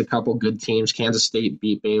against a couple good teams. Kansas State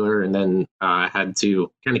beat Baylor and then had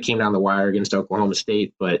to kind of came down the wire against Oklahoma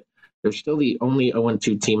State, but they're still the only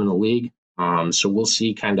 0-2 team in the league. So we'll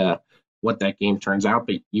see kind of what that game turns out,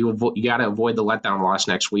 but you got to avoid the letdown loss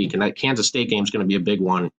next week. And that Kansas State game is going to be a big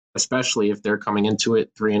one, especially if they're coming into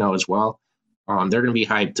it 3-0 as well. They're going to be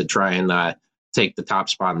hyped to try and take the top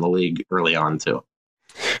spot in the league early on too.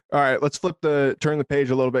 All right, let's turn the page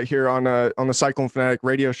a little bit here on the Cyclone Fanatic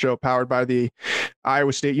radio show powered by the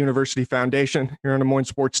Iowa State University Foundation here on Des Moines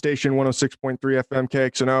Sports Station 106.3 FM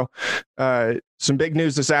KXNO. Some big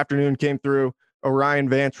news this afternoon came through. O'Rien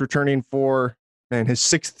Vance returning for his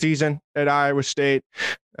 6th season at Iowa State.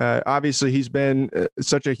 Obviously, he's been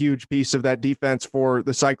such a huge piece of that defense for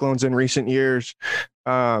the Cyclones in recent years.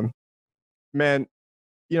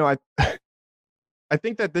 I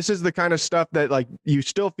think that this is the kind of stuff that, like, you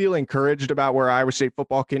still feel encouraged about where Iowa State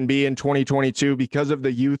football can be in 2022 because of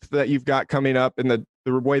the youth that you've got coming up and the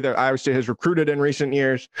way that Iowa State has recruited in recent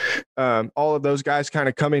years. All of those guys kind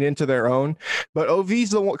of coming into their own. But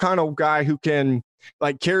OV's the kind of guy who can,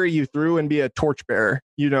 like, carry you through and be a torchbearer.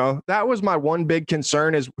 You know, that was my one big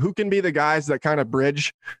concern, is who can be the guys that kind of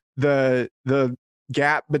bridge the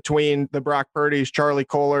gap between the Brock Purdy's, Charlie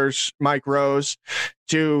Kohlers, Mike Rose,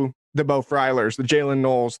 to the Bo Freilers, the Jalen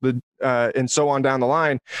Knowles, and so on down the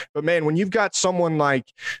line. But man, when you've got someone like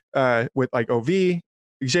with like OV,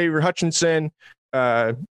 Xavier Hutchinson,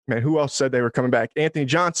 who else said they were coming back? Anthony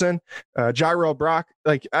Johnson, Jairo Brock.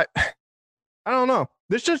 Like, I don't know.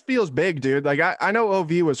 This just feels big, dude. Like, I know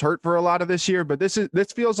OV was hurt for a lot of this year, but this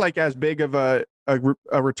feels like as big of a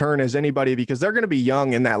return as anybody, because they're going to be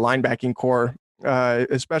young in that linebacking core,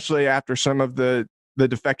 especially after some of the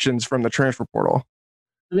defections from the transfer portal.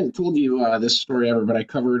 I haven't told you this story ever, but I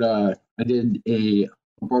did a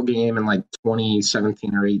football game in like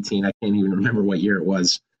 2017 or 18. I can't even remember what year it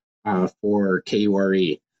was, for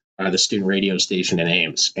KURE, the student radio station in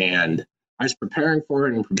Ames. And I was preparing for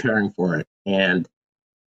it. And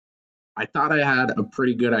I thought I had a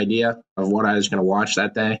pretty good idea of what I was going to watch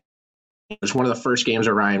that day. It was one of the first games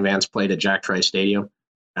O'Rien Vance played at Jack Trice Stadium.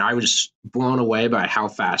 And I was blown away by how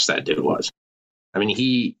fast that dude was. I mean,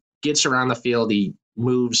 he gets around the field. He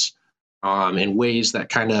moves in ways that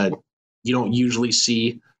kind of you don't usually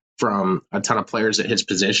see from a ton of players at his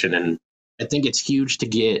position. And I think it's huge to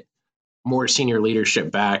get more senior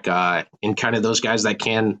leadership back in kind of those guys that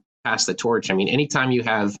can pass the torch. I mean, anytime you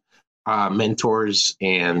have mentors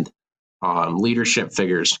and leadership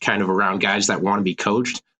figures kind of around guys that want to be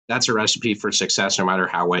coached, that's a recipe for success no matter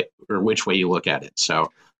which way you look at it. So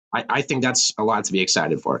I think that's a lot to be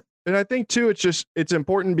excited for. And I think too, it's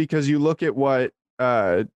important because you look at what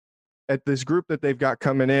at this group that they've got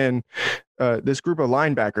coming in, this group of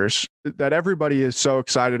linebackers that everybody is so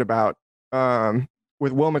excited about,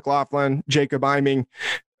 with Will McLaughlin, Jacob Iming,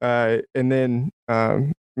 and then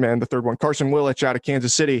the third one, Carson Willich out of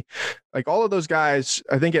Kansas City. Like, all of those guys,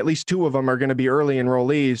 I think at least 2 of them are going to be early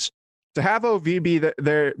enrollees. To have OV be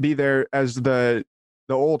there as the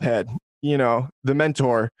old head, you know, the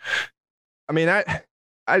mentor. I mean,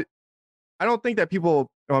 I don't think that people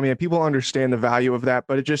understand the value of that,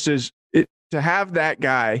 but it just is to have that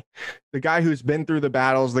guy, the guy who's been through the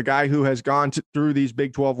battles, the guy who has gone through these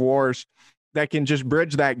Big 12 wars, that can just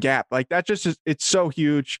bridge that gap. Like, that just is, it's so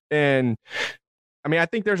huge. And I mean, I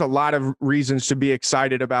think there's a lot of reasons to be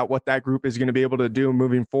excited about what that group is going to be able to do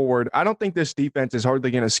moving forward. I don't think this defense is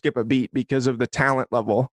hardly going to skip a beat because of the talent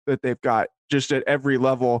level that they've got just at every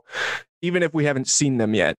level, even if we haven't seen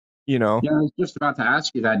them yet, you know? Yeah, I was just about to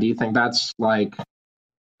ask you that. Do you think that's like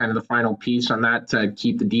kind of the final piece on that to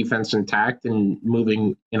keep the defense intact and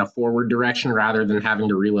moving in a forward direction rather than having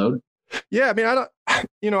to reload? Yeah, I mean, I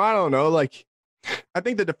don't know. Like, I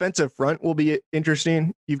think the defensive front will be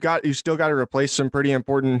interesting. You've still got to replace some pretty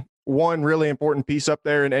important, one really important piece up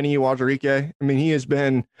there in Eni Uwazurike. I mean, he has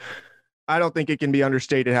been, I don't think it can be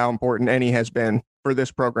understated how important Eni has been for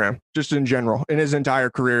this program, just in general, in his entire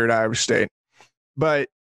career at Iowa State. But,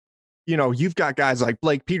 you know, you've got guys like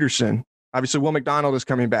Blake Peterson. Obviously, Will McDonald is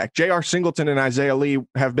coming back. J.R. Singleton and Isaiah Lee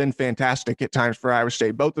have been fantastic at times for Iowa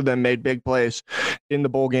State. Both of them made big plays in the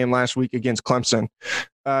bowl game last week against Clemson.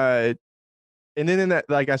 And then in that,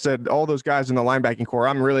 like I said, all those guys in the linebacking core,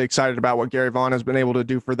 I'm really excited about what Gary Vaughn has been able to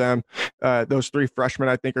do for them. Those 3 freshmen,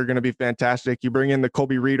 I think, are going to be fantastic. You bring in the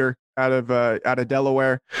Colby Reeder out of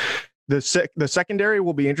Delaware. The secondary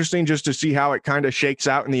will be interesting just to see how it kind of shakes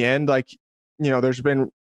out in the end. Like, you know, there's been,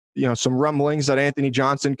 you know, some rumblings that Anthony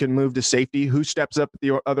Johnson can move to safety. Who steps up at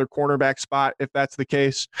the other cornerback spot if that's the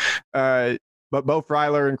case? But Bo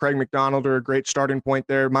Freiler and Craig McDonald are a great starting point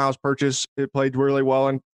there. Miles Purchase, it played really well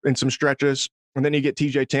in some stretches. And then you get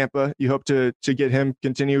TJ Tampa. You hope to get him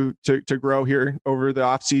continue to grow here over the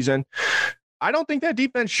offseason. I don't think that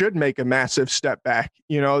defense should make a massive step back.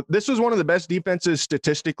 You know, this was one of the best defenses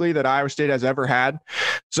statistically that Iowa State has ever had.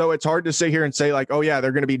 So it's hard to sit here and say like, oh yeah,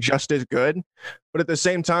 they're going to be just as good. But at the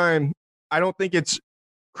same time, I don't think it's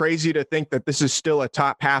crazy to think that this is still a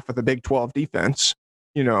top half of the Big 12 defense,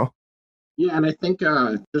 you know? Yeah, and I think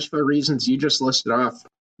just for the reasons you just listed off,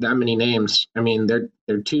 that many names, I mean,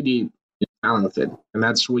 they're too deep and talented, and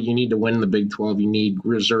that's what you need to win the Big 12. You need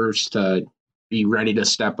reserves to be ready to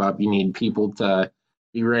step up. You need people to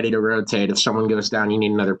be ready to rotate. If someone goes down, you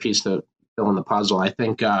need another piece to fill in the puzzle. I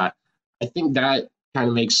think that kind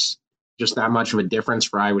of makes just that much of a difference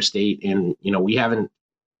for Iowa State. And,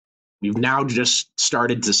 we've now just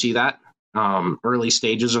started to see that early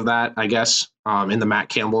stages of that, I guess, in the Matt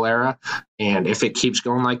Campbell era. And if it keeps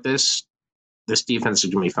going like this defense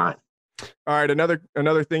is going to be fine. All right,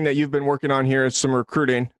 another thing that you've been working on here is some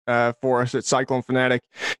recruiting for us at Cyclone Fanatic.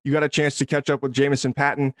 You got a chance to catch up with Jamison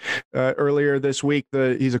Patton earlier this week.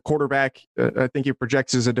 He's a quarterback. I think he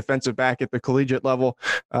projects as a defensive back at the collegiate level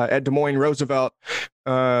at Des Moines Roosevelt.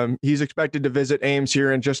 He's expected to visit Ames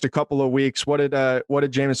here in just a couple of weeks. What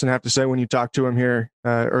did Jamison have to say when you talked to him here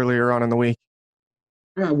earlier on in the week?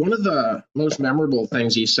 One of the most memorable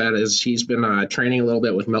things he said is he's been training a little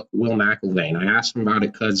bit with Will McElvain. I asked him about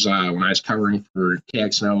it because when I was covering for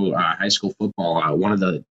KXNO high school football, one of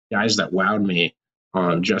the guys that wowed me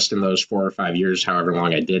just in those 4 or 5 years, however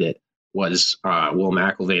long I did it, was Will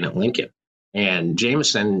McElvain at Lincoln. And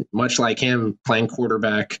Jamison, much like him, playing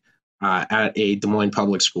quarterback at a Des Moines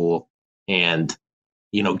public school and,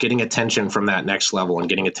 getting attention from that next level and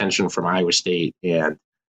getting attention from Iowa State. And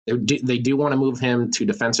they do want to move him to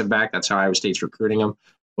defensive back. That's how Iowa State's recruiting him.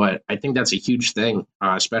 But I think that's a huge thing,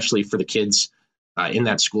 especially for the kids in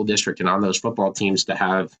that school district and on those football teams to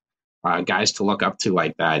have guys to look up to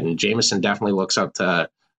like that. And Jamison definitely looks up to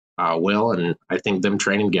Will, and I think them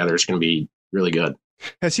training together is going to be really good.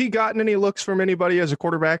 Has he gotten any looks from anybody as a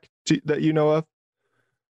quarterback that you know of?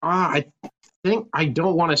 I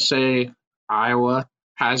don't want to say Iowa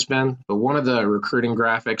has been, but one of the recruiting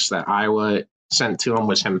graphics that Iowa sent to him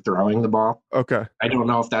was him throwing the ball. Okay. I don't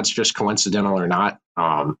know if that's just coincidental or not.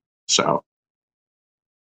 Okay.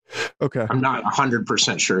 I'm not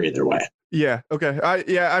 100% sure either way. Yeah. Okay.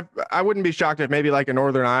 I wouldn't be shocked if maybe like in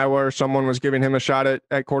Northern Iowa or someone was giving him a shot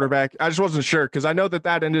at quarterback. I just wasn't sure because I know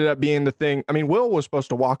that ended up being the thing. I mean, Will was supposed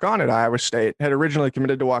to walk on at Iowa State, had originally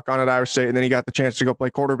committed to walk on at Iowa State, and then he got the chance to go play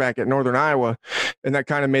quarterback at Northern Iowa, and that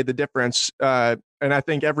kind of made the difference. And I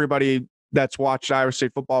think everybody that's watched Iowa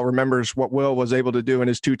State football remembers what Will was able to do in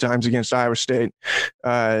his 2 times against Iowa State.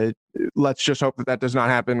 Let's just hope that does not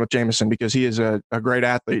happen with Jamison because he is a great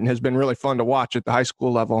athlete and has been really fun to watch at the high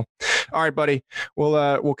school level. All right, buddy.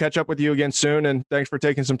 We'll catch up with you again soon, and thanks for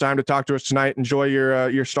taking some time to talk to us tonight. Enjoy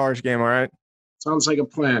your Stars game. All right. Sounds like a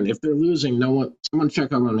plan. If they're losing, someone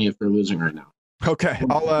check up on me if they're losing right now. Okay.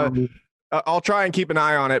 I'll try and keep an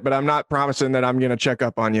eye on it, but I'm not promising that I'm going to check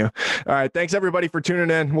up on you. All right. Thanks, everybody, for tuning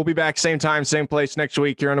in. We'll be back same time, same place next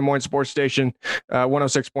week here on Des Moines Sports Station,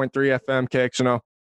 106.3 FM, KXNO.